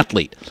 He's an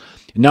athlete.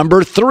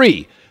 Number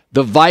 3,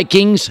 the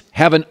Vikings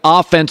have an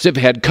offensive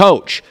head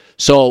coach.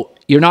 So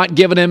you're not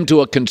giving him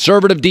to a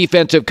conservative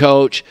defensive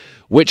coach,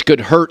 which could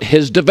hurt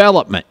his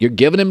development. You're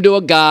giving him to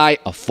a guy,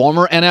 a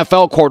former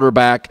NFL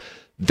quarterback.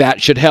 That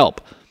should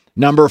help.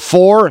 Number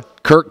 4,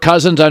 Kirk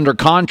Cousins under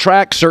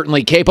contract,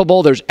 certainly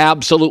capable. There's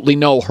absolutely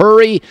no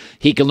hurry.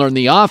 He can learn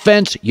the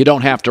offense. You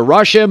don't have to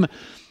rush him.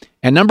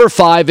 And number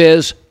 5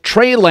 is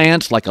Trey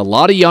Lance, like a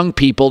lot of young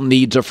people,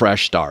 needs a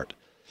fresh start.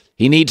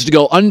 He needs to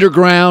go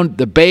underground.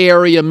 The Bay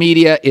Area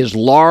media is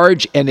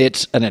large, and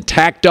it's an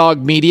attack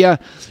dog media.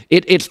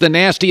 It's the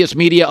nastiest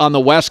media on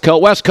the West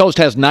Coast. West Coast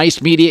has nice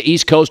media.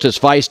 East Coast is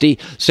feisty.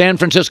 San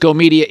Francisco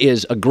media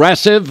is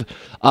aggressive.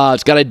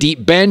 It's got a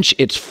deep bench.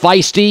 It's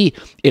feisty.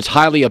 It's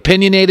highly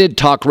opinionated.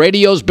 Talk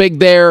radio's big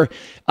there.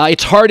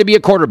 It's hard to be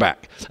a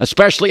quarterback,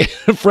 especially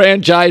a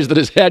franchise that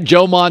has had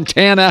Joe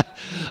Montana,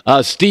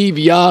 Steve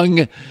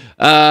Young,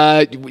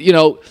 won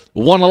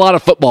a lot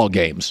of football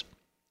games.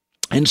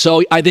 And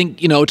so I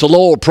think, it's a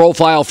lower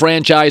profile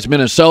franchise,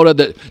 Minnesota,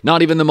 that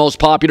not even the most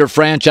popular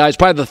franchise,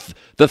 probably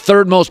the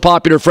third most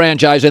popular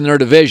franchise in their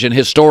division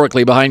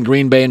historically behind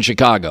Green Bay and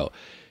Chicago.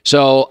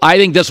 So I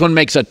think this one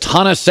makes a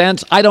ton of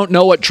sense. I don't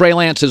know what Trey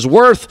Lance is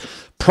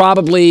worth.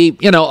 Probably,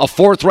 a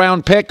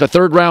fourth-round pick, a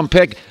third-round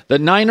pick. The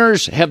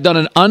Niners have done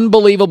an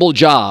unbelievable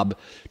job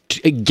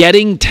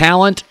getting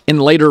talent in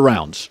later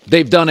rounds.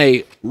 They've done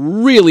a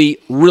really,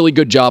 really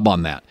good job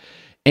on that.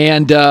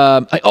 And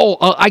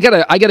I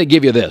gotta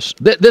give you this.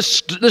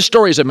 This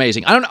story is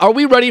amazing. Are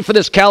we ready for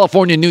this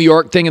California New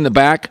York thing in the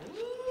back?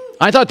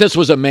 I thought this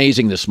was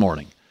amazing this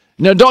morning.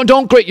 No,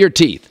 don't grit your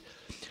teeth.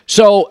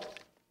 So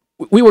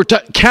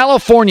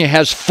California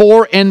has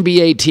 4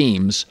 NBA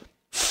teams,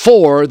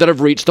 4 that have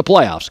reached the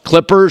playoffs: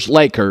 Clippers,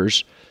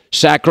 Lakers,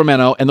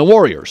 Sacramento, and the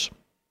Warriors.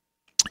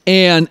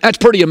 And that's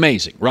pretty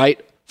amazing, right?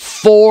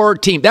 4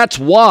 teams. That's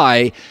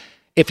why,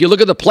 if you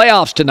look at the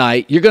playoffs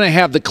tonight, you're going to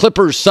have the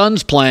Clippers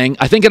Suns playing,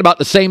 I think, at about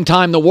the same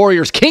time the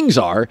Warriors Kings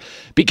are,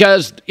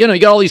 because, you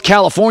got all these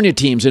California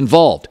teams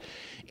involved.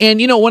 And,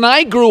 when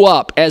I grew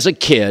up as a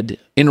kid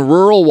in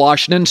rural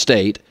Washington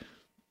State,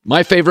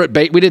 my favorite,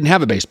 we didn't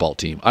have a baseball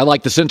team. I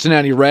like the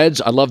Cincinnati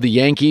Reds. I love the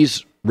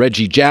Yankees,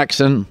 Reggie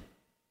Jackson,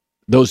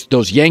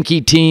 those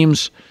Yankee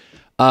teams.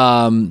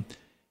 And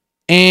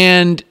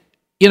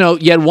you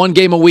had one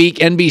game a week,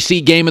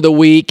 NBC game of the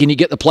week, and you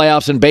get the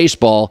playoffs in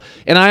baseball.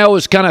 And I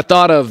always kind of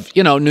thought of,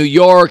 New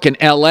York and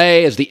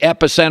L.A. as the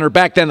epicenter.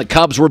 Back then, the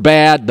Cubs were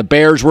bad. The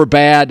Bears were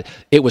bad.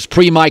 It was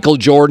pre-Michael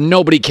Jordan.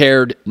 Nobody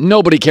cared.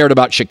 Nobody cared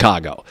about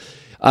Chicago.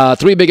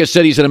 3 biggest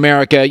cities in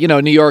America,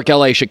 New York,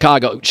 L.A.,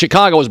 Chicago.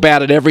 Chicago was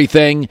bad at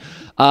everything.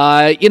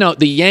 The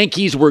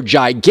Yankees were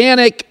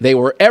gigantic. They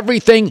were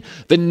everything.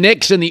 The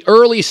Knicks in the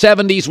early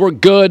 70s were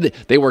good.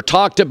 They were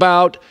talked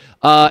about.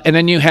 And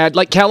then you had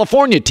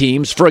California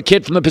teams. For a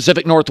kid from the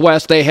Pacific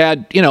Northwest, they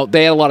had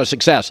a lot of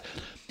success.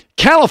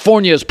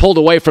 California has pulled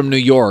away from New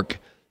York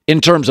in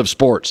terms of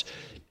sports.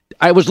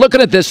 I was looking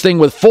at this thing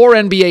with 4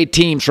 NBA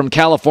teams from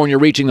California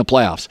reaching the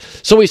playoffs.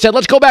 So we said,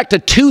 let's go back to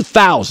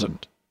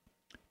 2000.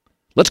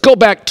 Let's go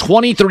back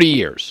 23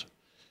 years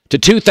to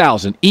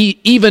 2000,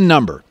 even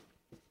number.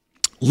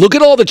 Look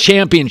at all the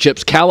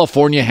championships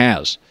California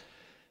has.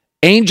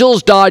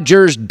 Angels,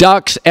 Dodgers,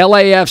 Ducks,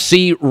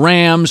 LAFC,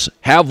 Rams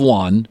have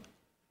 1.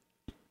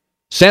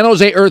 San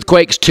Jose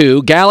Earthquakes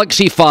 2,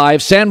 Galaxy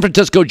 5, San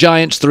Francisco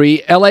Giants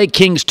 3, LA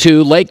Kings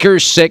 2,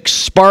 Lakers 6,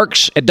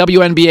 Sparks at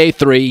WNBA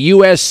 3,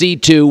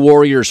 USC 2,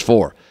 Warriors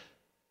 4.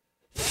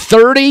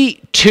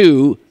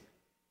 32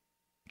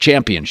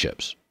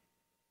 championships.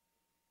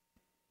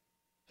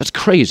 That's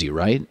crazy,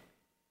 right?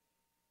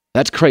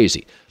 That's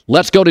crazy.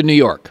 Let's go to New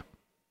York.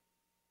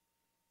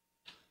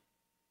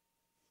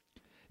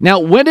 Now,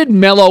 when did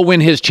Melo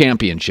win his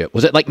championship?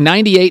 Was it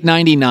 98,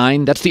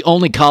 99? That's the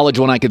only college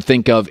one I could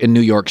think of in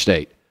New York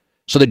State.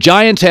 So the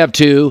Giants have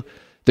 2,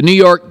 the New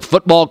York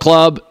Football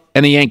Club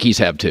and the Yankees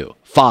have 2.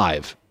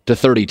 5 to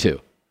 32.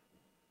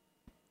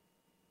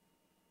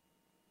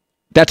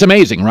 That's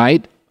amazing,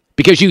 right?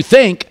 Because you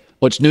think,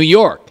 well, it's New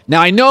York.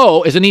 Now, I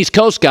know as an East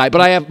Coast guy,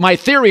 but I have my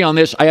theory on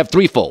this. I have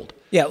threefold.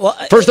 Yeah, well,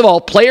 first of all,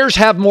 players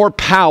have more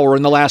power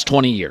in the last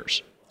 20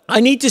 years. I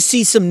need to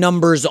see some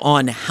numbers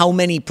on how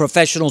many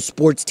professional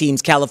sports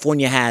teams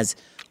California has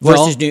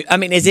versus New. I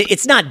mean,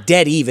 it's not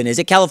dead even, is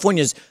it?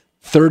 California's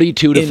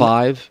 32 to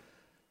 5.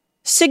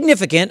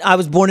 Significant. I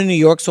was born in New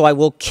York, so I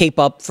will cape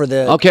up for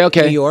the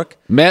New York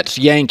Mets,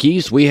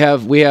 Yankees. We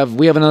have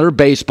another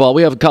baseball.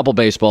 We have a couple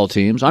baseball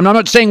teams. I'm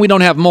not saying we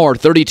don't have more.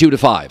 32 to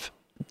 5.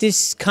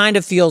 This kind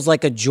of feels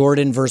like a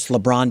Jordan versus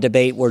LeBron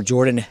debate, where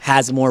Jordan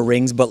has more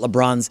rings, but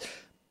LeBron's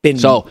been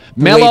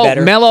way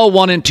better. Melo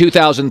won in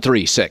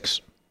 2003,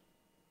 6.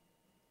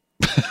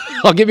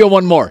 I'll give you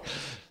one more.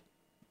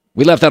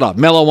 We left that off.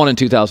 Melo won in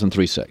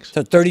 2003, 6.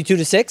 So 32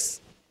 to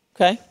 6?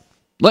 Okay.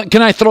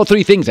 Can I throw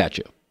 3 things at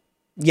you?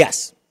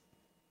 Yes.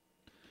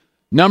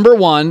 Number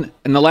 1,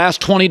 in the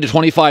last 20 to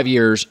 25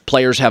 years,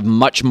 players have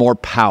much more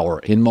power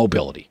in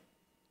mobility,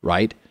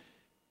 right?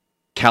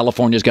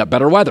 California's got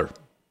better weather.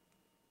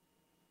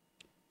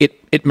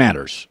 It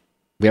matters.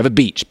 We have a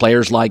beach.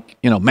 Players like,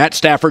 Matt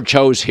Stafford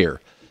chose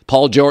here.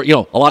 Paul George, a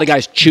lot of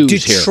guys choose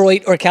here.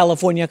 Detroit or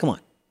California? Come on.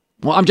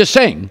 Well, I'm just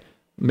saying,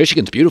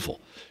 Michigan's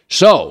beautiful.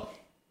 So,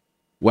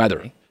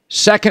 weather.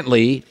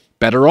 Secondly,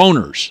 better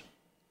owners.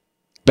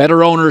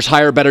 Better owners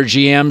hire better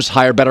GMs,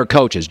 hire better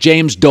coaches.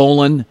 James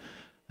Dolan,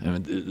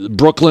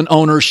 Brooklyn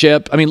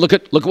ownership. I mean, look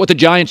at what the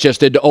Giants just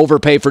did to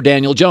overpay for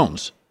Daniel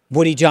Jones.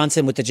 Woody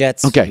Johnson with the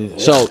Jets. Okay,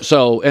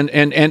 so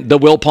and the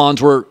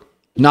Wilpons were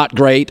not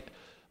great.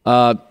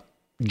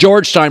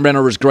 George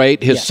Steinbrenner was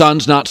great. His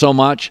son's not so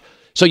much.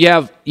 So you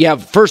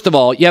have first of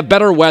all, you have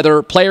better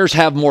weather. Players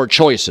have more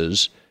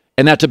choices.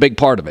 And that's a big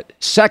part of it.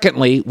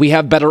 Secondly, we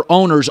have better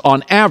owners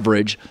on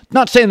average.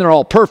 Not saying they're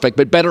all perfect,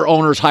 but better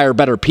owners hire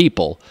better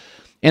people.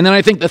 And then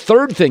I think the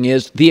third thing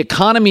is the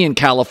economy in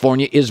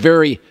California is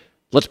very,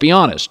 let's be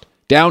honest,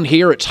 down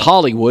here it's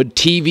Hollywood,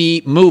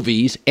 TV,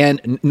 movies,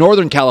 and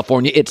Northern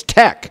California, it's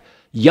tech.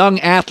 Young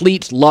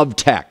athletes love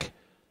tech,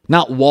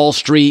 not Wall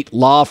Street,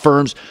 law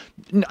firms.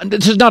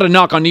 this is not a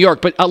knock on New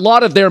York, but a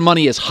lot of their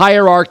money is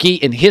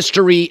hierarchy and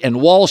history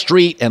and Wall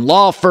Street and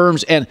law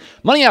firms. And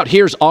money out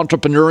here is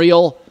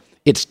entrepreneurial.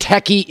 It's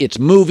techie. It's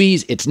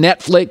movies. It's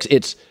Netflix.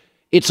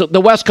 It's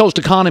the West Coast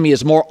economy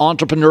is more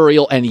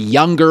entrepreneurial and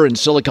younger in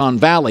Silicon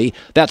Valley.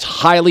 That's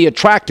highly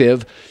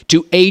attractive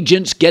to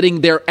agents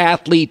getting their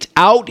athletes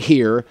out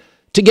here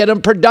to get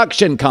them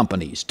production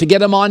companies, to get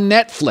them on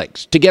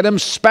Netflix, to get them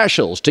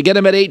specials, to get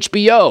them at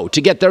HBO,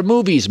 to get their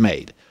movies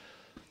made.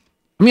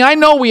 I mean, I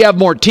know we have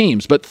more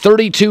teams, but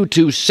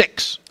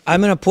 32-6. I'm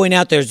going to point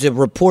out there's a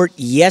report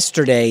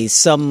yesterday.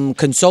 Some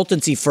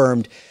consultancy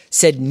firm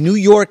said New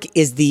York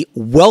is the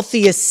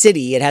wealthiest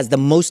city. It has the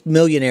most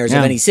millionaires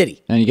of any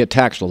city. And you get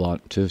taxed a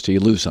lot, too, so you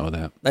lose some of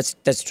that.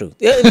 That's true.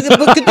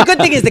 The good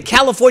thing is the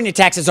California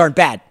taxes aren't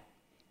bad.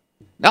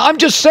 Now, I'm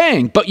just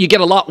saying, but you get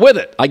a lot with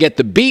it. I get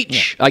the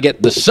beach. Yeah. I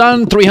get the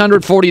sun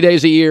 340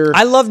 days a year.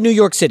 I love New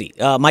York City.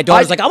 My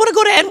daughter's like, I want to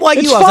go to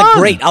NYU. It's I was fun. like,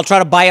 great. I'll try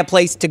to buy a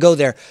place to go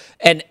there.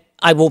 And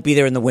I won't be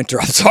there in the winter.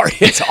 I'm sorry.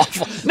 It's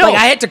awful. No. Like,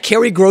 I had to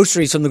carry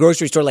groceries from the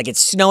grocery store. Like, it's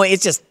snowing.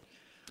 It's just,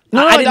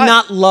 I did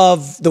not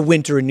love the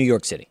winter in New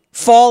York City.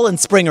 Fall and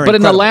spring are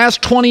incredible. But in the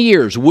last 20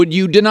 years, would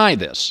you deny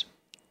this?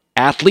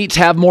 Athletes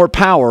have more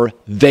power.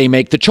 They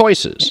make the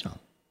choices. Yeah.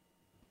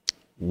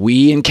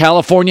 We in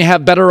California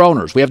have better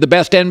owners. We have the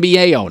best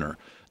NBA owner.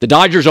 The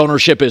Dodgers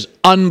ownership is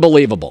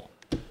unbelievable.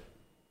 I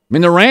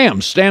mean, the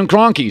Rams, Stan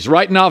Kroenke's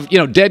writing off,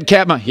 dead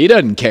cat. He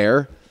doesn't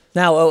care.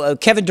 Now,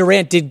 Kevin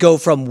Durant did go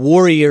from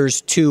Warriors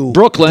to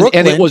Brooklyn,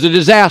 and it was a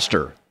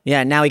disaster.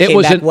 Yeah, now he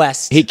came back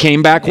west. He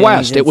came back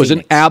west. It was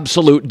an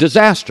absolute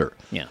disaster.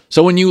 Yeah.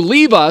 So when you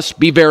leave us,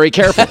 be very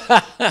careful.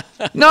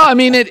 No, I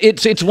mean,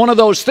 it's one of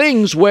those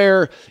things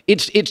where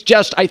it's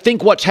just, I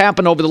think what's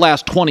happened over the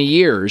last 20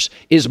 years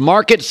is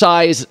market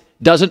size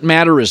doesn't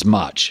matter as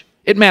much.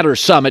 It matters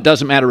some. It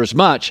doesn't matter as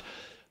much.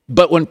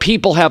 But when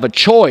people have a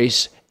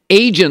choice,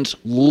 agents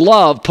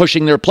love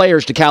pushing their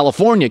players to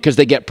California because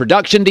they get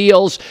production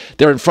deals.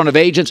 They're in front of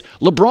agents.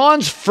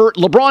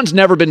 LeBron's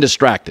never been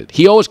distracted.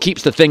 He always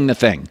keeps the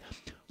thing.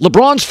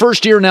 LeBron's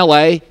first year in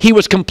L.A., he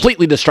was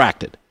completely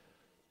distracted.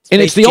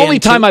 And it's the only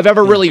time I've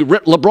ever really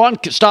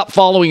LeBron stopped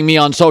following me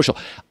on social.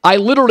 I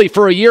literally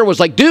for a year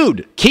was like,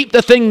 dude, keep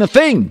the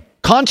thing.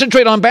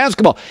 Concentrate on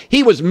basketball.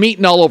 He was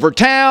meeting all over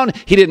town.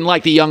 He didn't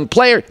like the young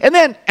player. And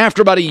then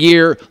after about a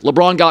year,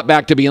 LeBron got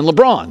back to being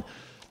LeBron.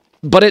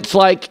 But it's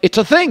like, it's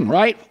a thing,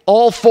 right?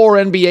 All 4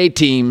 NBA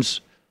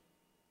teams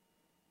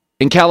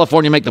in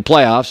California make the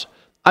playoffs.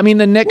 I mean,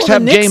 the Knicks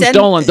have James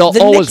Dolan. They'll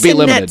always be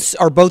limited. The Nets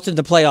are both in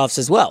the playoffs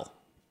as well.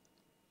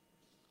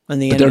 In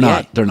the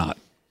NBA. They're not.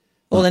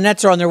 Well, the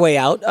Nets are on their way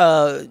out.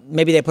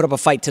 Maybe they put up a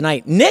fight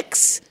tonight.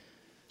 Knicks.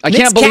 I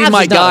can't believe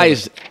my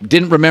guys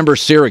didn't remember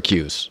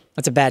Syracuse.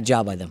 That's a bad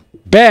job by them.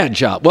 Bad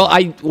job. Well,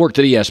 I worked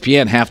at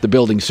ESPN, half the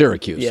building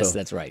Syracuse. Yes, so.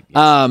 That's right.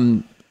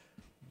 Yes.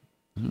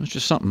 It was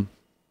just something.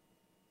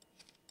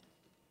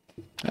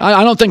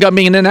 I don't think I'm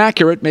being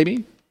inaccurate,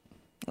 maybe.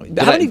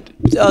 How many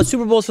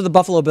Super Bowls for the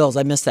Buffalo Bills?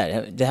 I missed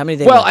that. How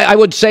many? I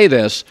would say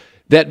this,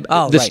 that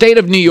the state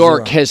of New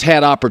York has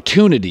had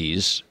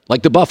opportunities.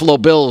 Like the Buffalo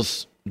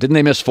Bills, didn't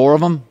they miss 4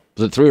 of them?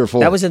 Was it 3 or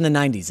 4? That was in the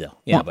 90s, though.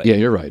 Yeah, yeah,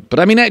 you're right. But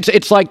I mean,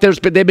 it's like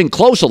they've been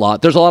close a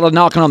lot. There's a lot of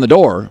knocking on the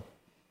door.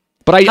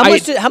 But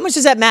how much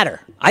does that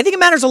matter? I think it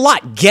matters a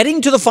lot.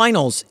 Getting to the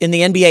finals in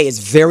the NBA is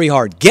very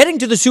hard. Getting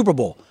to the Super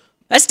Bowl,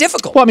 that's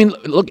difficult. Well, I mean,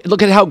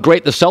 look at how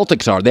great the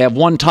Celtics are. They have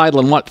won title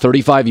in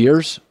 35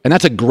 years? And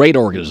that's a great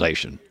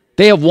organization.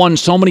 They have won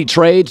so many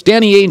trades.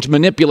 Danny Ainge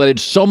manipulated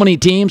so many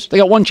teams. They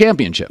got 1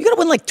 championship. You got to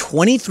win like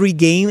 23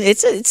 games.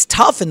 It's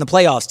tough in the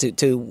playoffs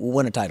to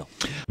win a title.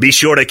 Be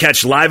sure to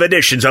catch live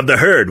editions of The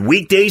Herd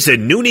weekdays at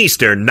noon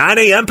Eastern, 9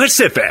 a.m.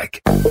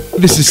 Pacific.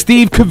 This is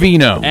Steve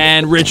Covino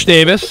and Rich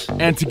Davis,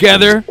 and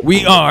together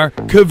we are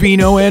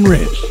Covino and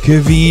Rich.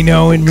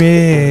 Covino and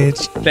Rich.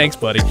 Thanks,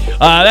 buddy.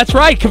 That's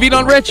right, Covino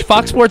and Rich,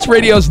 Fox Sports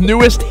Radio's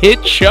newest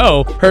hit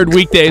show. Heard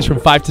weekdays from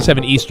 5 to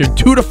 7 Eastern,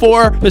 2 to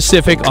 4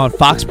 Pacific on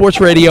Fox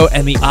Sports Radio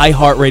and the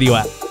iHeartRadio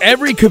app.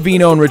 Every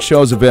Covino and Rich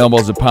show is available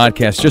as a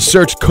podcast. Just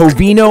search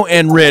Covino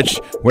and Rich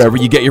wherever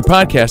you get your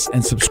podcasts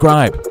and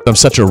subscribe. I'm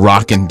such a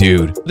rockin'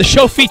 dude. The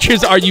show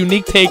features our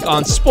unique take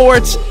on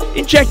sports,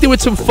 injected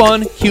with some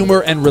fun,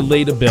 humor, and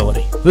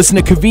relatability. Listen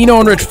to Covino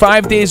and Rich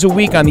 5 days a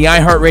week on the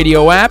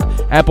iHeartRadio app,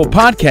 Apple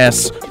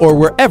Podcasts, or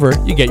wherever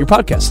you get your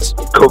podcasts.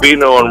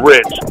 Covino and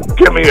Rich,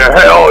 give me a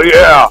hell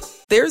yeah.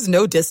 There's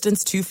no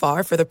distance too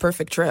far for the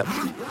perfect trip.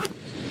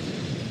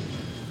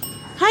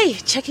 Hi,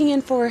 checking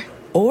in for...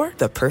 Or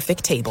the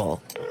perfect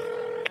table.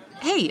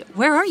 Hey,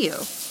 where are you?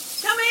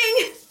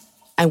 Coming!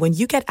 And when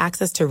you get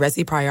access to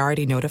Resi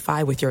Priority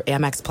Notify with your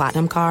Amex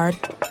Platinum card...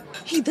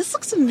 Hey, this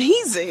looks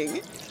amazing.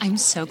 I'm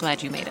so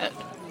glad you made it.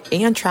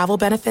 And travel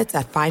benefits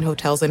at fine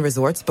hotels and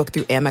resorts booked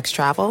through Amex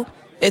Travel,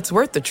 it's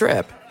worth the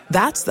trip.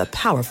 That's the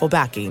powerful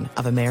backing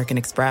of American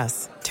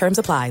Express. Terms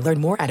apply.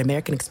 Learn more at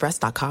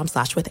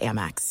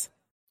americanexpress.com/withAmex.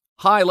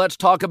 Hi, let's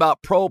talk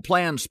about Pro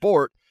Plan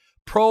Sport.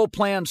 Pro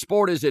Plan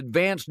Sport is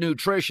advanced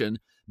nutrition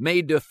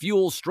made to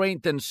fuel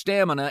strength and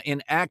stamina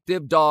in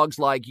active dogs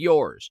like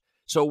yours.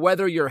 So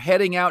whether you're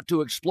heading out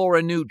to explore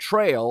a new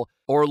trail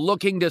or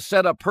looking to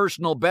set a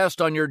personal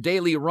best on your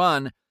daily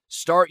run,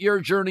 start your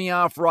journey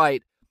off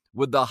right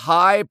with the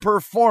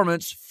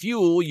high-performance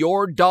fuel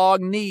your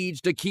dog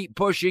needs to keep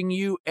pushing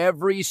you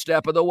every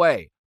step of the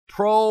way.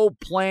 Pro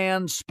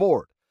Plan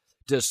Sport.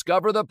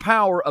 Discover the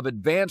power of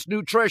advanced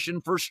nutrition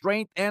for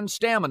strength and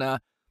stamina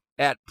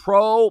at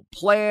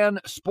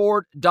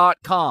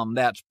ProPlansport.com.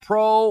 That's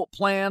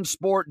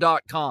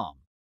ProPlansport.com.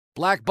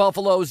 Black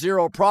Buffalo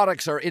Zero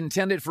products are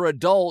intended for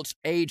adults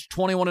age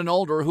 21 and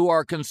older who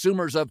are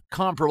consumers of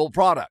comparable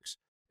products.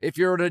 If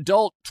you're an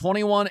adult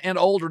 21 and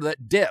older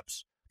that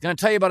dips, I'm going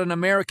to tell you about an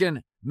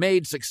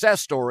American-made success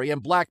story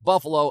in Black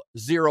Buffalo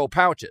Zero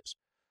pouches.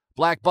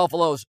 Black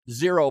Buffalo's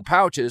Zero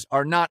pouches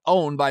are not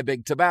owned by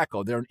Big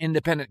Tobacco. They're an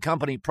independent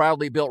company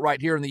proudly built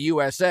right here in the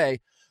USA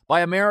by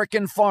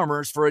American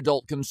farmers for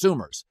adult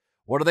consumers.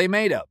 What are they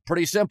made of?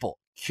 Pretty simple.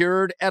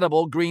 Cured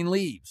edible green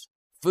leaves.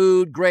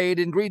 Food-grade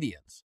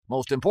ingredients.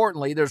 Most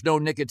importantly, there's no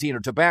nicotine or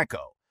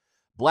tobacco.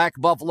 Black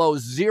Buffalo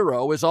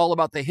Zero is all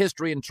about the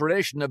history and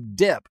tradition of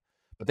dip,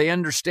 but they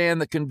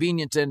understand the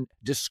convenience and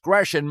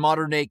discretion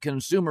modern-day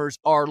consumers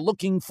are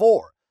looking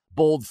for.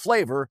 Bold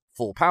flavor,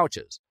 full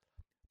pouches.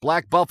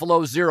 Black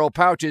Buffalo Zero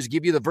pouches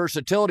give you the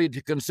versatility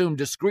to consume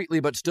discreetly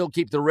but still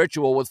keep the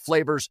ritual with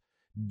flavors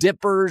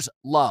dippers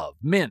love.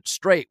 Mint,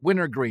 straight,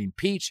 wintergreen,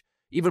 peach,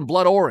 even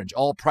blood orange,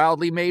 all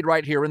proudly made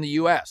right here in the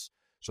U.S.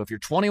 So if you're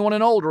 21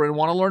 and older and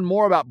want to learn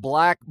more about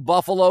Black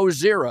Buffalo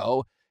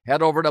Zero,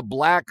 head over to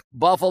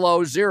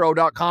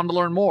blackbuffalozero.com to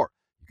learn more.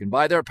 You can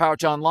buy their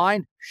pouch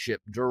online,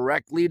 shipped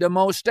directly to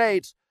most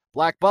states.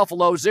 Black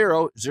Buffalo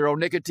Zero, zero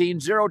nicotine,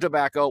 zero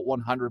tobacco,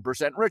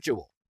 100%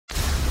 ritual.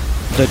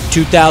 The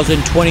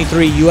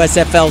 2023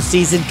 USFL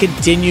season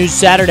continues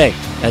Saturday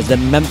as the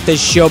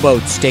Memphis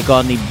Showboats take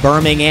on the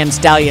Birmingham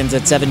Stallions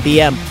at 7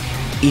 p.m.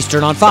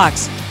 Eastern on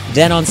Fox.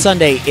 Then on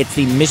Sunday, it's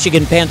the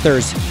Michigan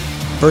Panthers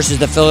versus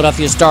the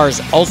Philadelphia Stars,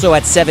 also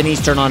at 7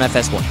 Eastern on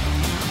FS1.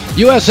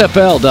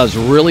 USFL does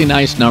really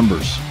nice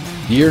numbers.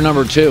 Year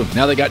number 2.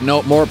 Now they got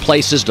more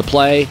places to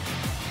play,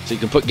 so you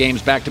can put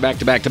games back to back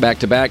to back to back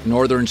to back.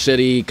 Northern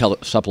City,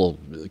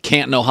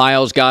 Canton,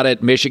 Ohio's got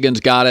it. Michigan's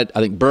got it.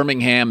 I think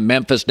Birmingham,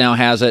 Memphis now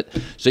has it.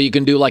 So you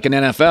can do like an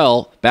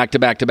NFL, back to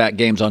back to back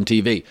games on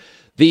TV.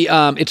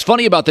 It's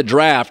funny about the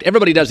draft.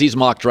 Everybody does these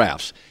mock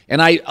drafts. And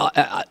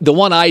the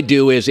one I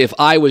do is if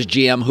I was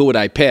GM, who would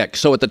I pick?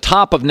 So at the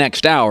top of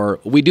next hour,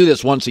 we do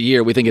this once a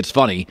year. We think it's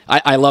funny.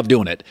 I love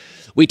doing it.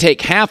 We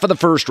take half of the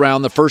first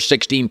round, the first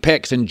 16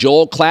 picks, and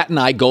Joel Klatt and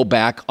I go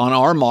back on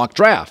our mock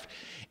draft.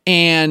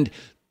 And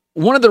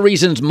one of the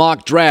reasons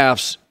mock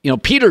drafts,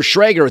 Peter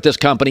Schrager at this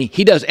company,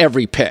 he does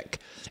every pick.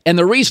 And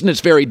the reason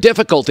it's very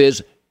difficult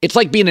is it's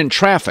like being in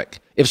traffic.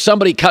 If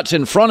somebody cuts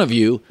in front of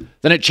you,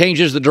 then it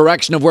changes the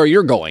direction of where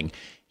you're going.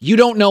 You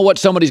don't know what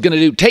somebody's going to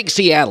do. Take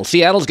Seattle.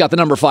 Seattle's got the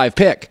number 5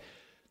 pick.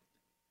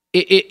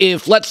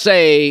 If let's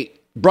say,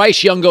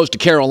 Bryce Young goes to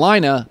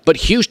Carolina, but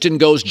Houston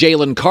goes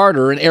Jalen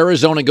Carter and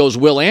Arizona goes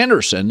Will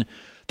Anderson,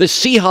 the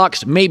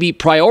Seahawks may be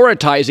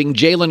prioritizing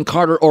Jalen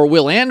Carter or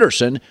Will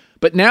Anderson,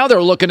 but now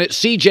they're looking at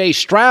C.J.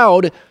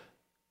 Stroud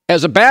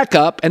as a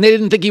backup, and they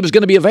didn't think he was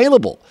going to be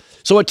available.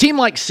 So a team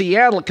like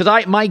Seattle,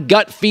 because my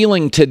gut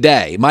feeling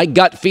today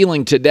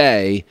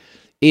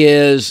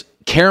is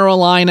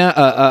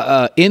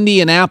Carolina,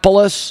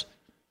 Indianapolis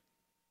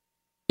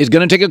is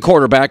going to take a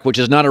quarterback, which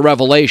is not a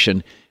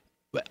revelation.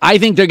 I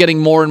think they're getting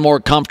more and more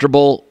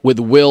comfortable with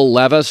Will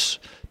Levis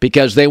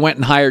because they went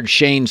and hired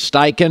Shane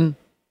Steichen.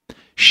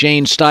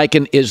 Shane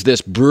Steichen is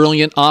this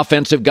brilliant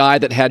offensive guy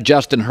that had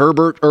Justin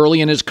Herbert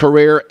early in his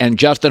career, and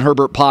Justin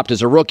Herbert popped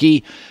as a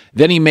rookie.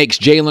 Then he makes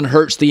Jalen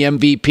Hurts the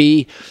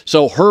MVP.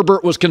 So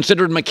Herbert was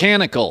considered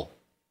mechanical,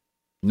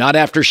 not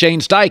after Shane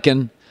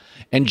Steichen.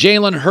 And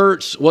Jalen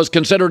Hurts was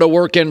considered a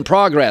work in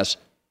progress,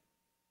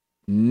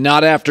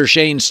 not after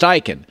Shane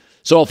Steichen.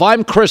 So if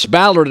I'm Chris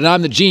Ballard and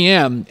I'm the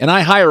GM and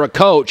I hire a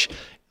coach,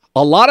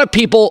 a lot of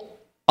people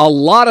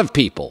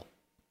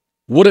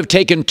would have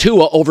taken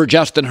Tua over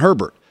Justin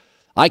Herbert.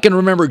 I can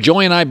remember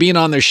Joey and I being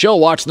on the show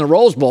watching the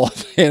Rose Bowl.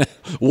 And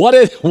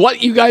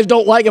what you guys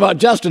don't like about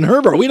Justin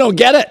Herbert? We don't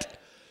get it.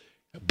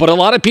 But a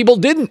lot of people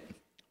didn't.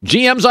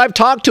 GMs I've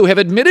talked to have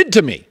admitted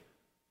to me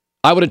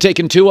I would have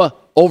taken Tua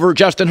over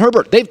Justin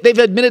Herbert. They've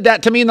admitted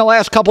that to me in the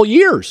last couple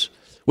years,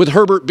 with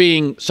Herbert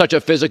being such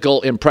a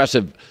physical,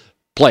 impressive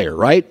player,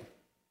 right?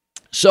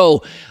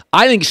 So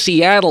I think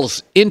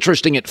Seattle's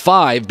interesting at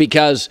 5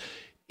 because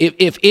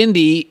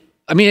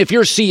if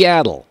you're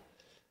Seattle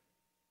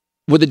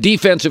with a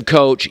defensive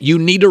coach, you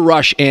need a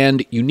rush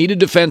end, you need a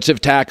defensive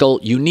tackle,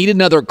 you need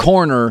another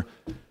corner.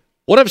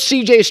 What if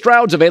C.J.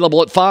 Stroud's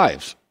available at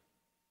 5?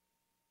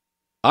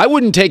 I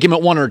wouldn't take him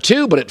at 1 or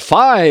 2, but at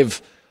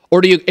 5,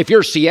 or if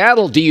you're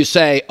Seattle, do you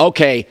say,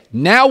 okay,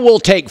 now we'll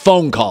take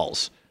phone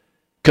calls?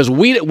 Because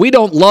we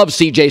don't love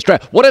C.J.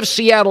 Stroud. What if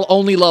Seattle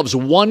only loves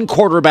one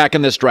quarterback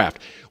in this draft?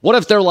 What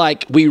if they're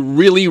like, we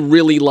really,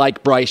 really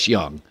like Bryce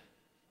Young?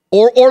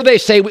 Or they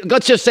say,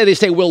 let's just say they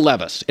say Will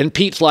Levis. And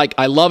Pete's like,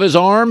 I love his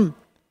arm.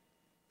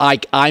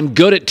 I'm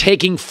good at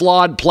taking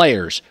flawed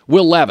players.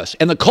 Will Levis.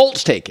 And the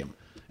Colts take him.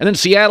 And then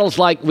Seattle's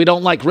like, we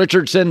don't like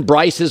Richardson.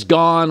 Bryce is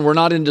gone. We're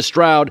not into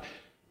Stroud.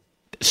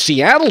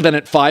 Seattle then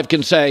at 5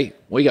 can say,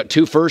 well, you got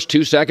 2 firsts,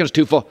 2 seconds,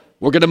 2 4.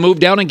 We're going to move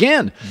down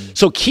again.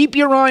 So keep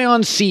your eye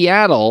on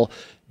Seattle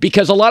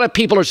because a lot of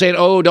people are saying,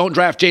 oh, don't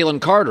draft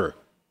Jalen Carter.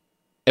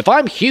 If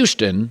I'm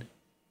Houston,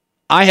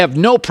 I have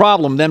no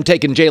problem them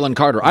taking Jalen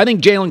Carter. I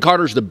think Jalen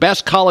Carter's the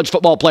best college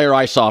football player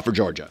I saw for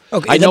Georgia.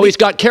 Okay, I know he's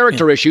got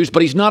character issues,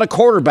 but he's not a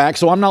quarterback,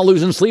 so I'm not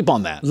losing sleep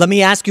on that. Let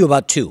me ask you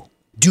about 2.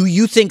 Do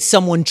you think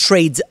someone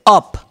trades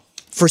up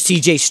for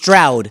C.J.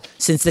 Stroud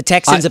since the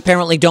Texans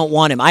apparently don't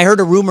want him? I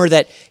heard a rumor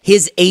that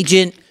his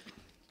agent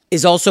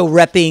is also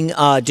repping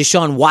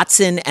Deshaun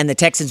Watson, and the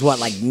Texans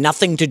want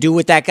nothing to do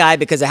with that guy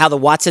because of how the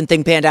Watson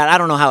thing panned out. I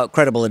don't know how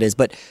credible it is,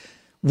 but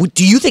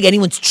do you think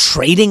anyone's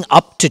trading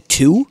up to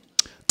 2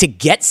 to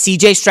get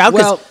C.J. Stroud?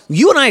 Because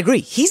you and I agree,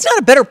 he's not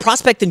a better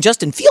prospect than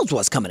Justin Fields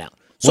was coming out.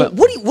 So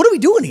what are we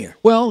doing here?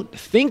 Well,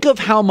 think of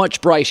how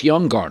much Bryce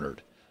Young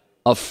garnered.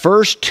 A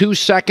first, 2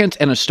 seconds,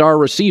 and a star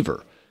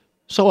receiver.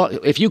 So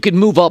if you could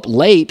move up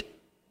late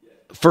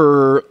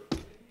for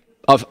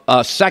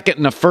a second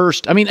and a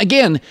first. I mean,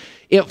 again,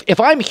 if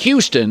I'm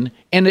Houston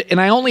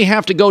and I only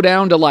have to go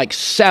down to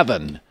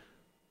 7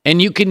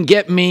 and you can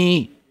get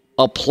me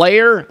a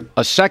player,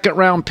 a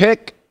second-round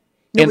pick.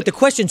 No, but the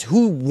question's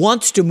who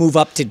wants to move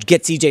up to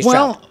get C.J.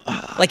 Stroud?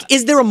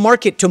 Is there a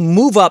market to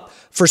move up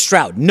for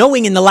Stroud?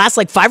 Knowing in the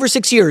last 5 or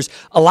 6 years,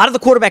 a lot of the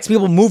quarterbacks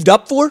people moved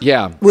up for,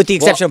 with the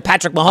exception of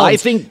Patrick Mahomes, I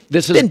think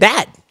this has been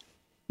bad.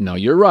 No,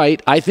 you're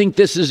right. I think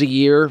this is a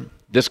year,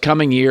 this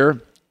coming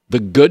year, the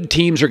good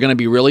teams are going to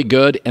be really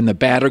good and the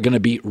bad are going to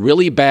be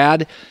really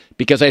bad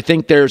because I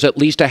think there's at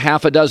least a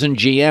half a dozen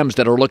GMs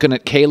that are looking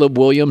at Caleb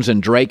Williams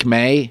and Drake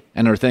May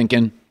and are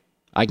thinking,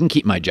 I can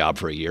keep my job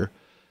for a year.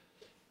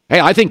 Hey,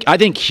 I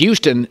think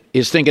Houston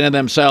is thinking to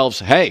themselves,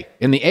 hey,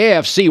 in the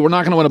AFC, we're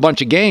not going to win a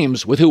bunch of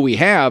games with who we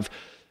have,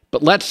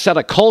 but let's set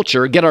a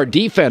culture, get our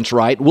defense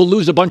right. We'll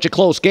lose a bunch of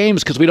close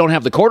games because we don't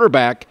have the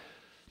quarterback.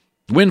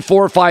 Win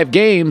 4 or 5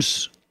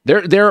 games.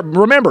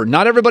 Remember,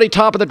 not everybody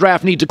top of the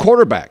draft needs a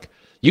quarterback.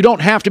 You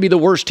don't have to be the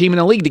worst team in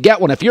the league to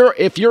get one. If you're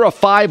a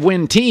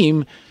 5-win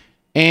team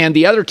and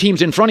the other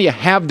teams in front of you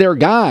have their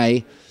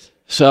guy.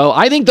 So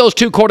I think those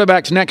 2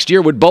 quarterbacks next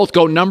year would both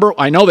go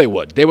I know they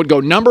would. They would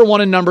go number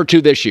 1 and number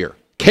 2 this year.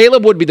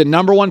 Caleb would be the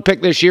number 1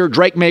 pick this year.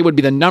 Drake May would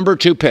be the number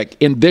 2 pick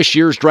in this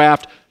year's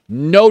draft.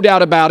 No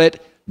doubt about it.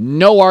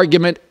 No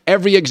argument.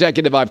 Every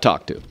executive I've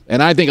talked to.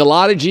 And I think a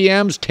lot of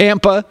GMs,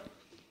 Tampa,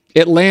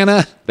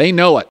 Atlanta, they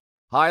know it.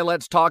 Hi,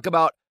 let's talk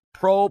about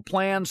Pro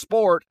Plan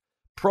Sport.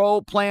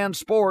 Pro Plan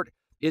Sport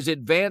is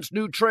advanced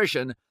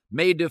nutrition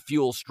made to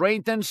fuel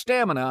strength and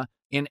stamina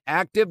in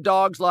active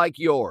dogs like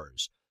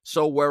yours.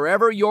 So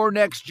wherever your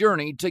next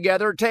journey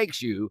together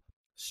takes you,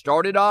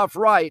 start it off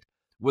right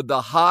with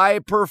the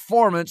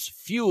high-performance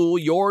fuel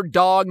your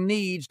dog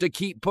needs to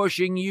keep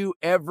pushing you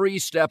every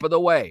step of the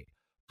way.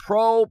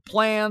 Pro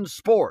Plan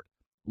Sport.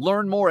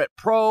 Learn more at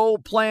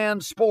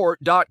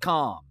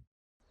ProPlansport.com.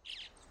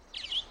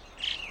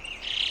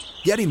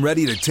 Getting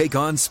ready to take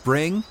on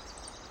spring?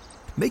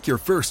 Make your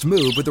first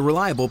move with the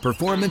reliable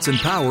performance and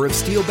power of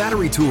Steel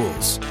battery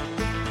tools.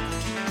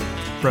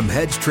 From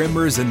hedge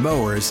trimmers and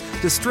mowers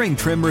to string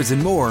trimmers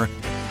and more,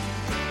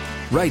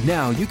 right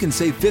now you can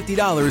save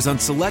 $50 on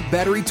select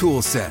battery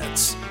tool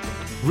sets.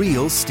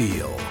 Real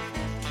Steel.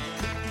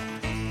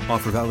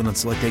 Offer valid on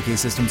select AK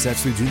system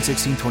sets through June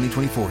 16,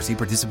 2024. See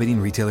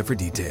participating retailer for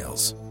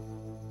details.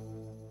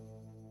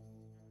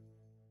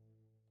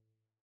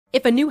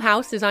 If a new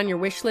house is on your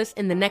wish list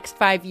in the next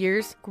 5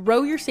 years,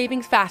 grow your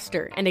savings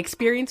faster and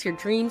experience your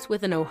dreams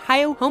with an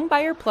Ohio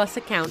Homebuyer Plus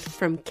account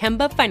from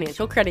Kemba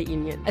Financial Credit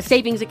Union. A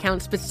savings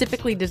account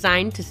specifically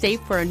designed to save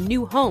for a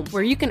new home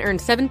where you can earn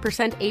 7%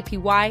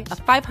 APY,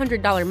 a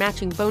 $500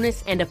 matching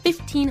bonus, and a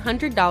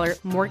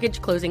 $1,500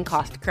 mortgage closing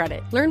cost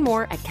credit. Learn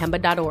more at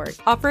Kemba.org.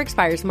 Offer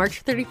expires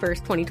March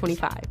 31st,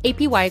 2025.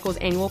 APY equals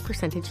annual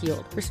percentage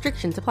yield.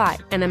 Restrictions apply.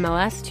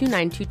 NMLS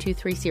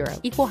 292230.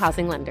 Equal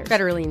housing lender.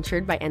 Federally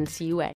insured by NCUA.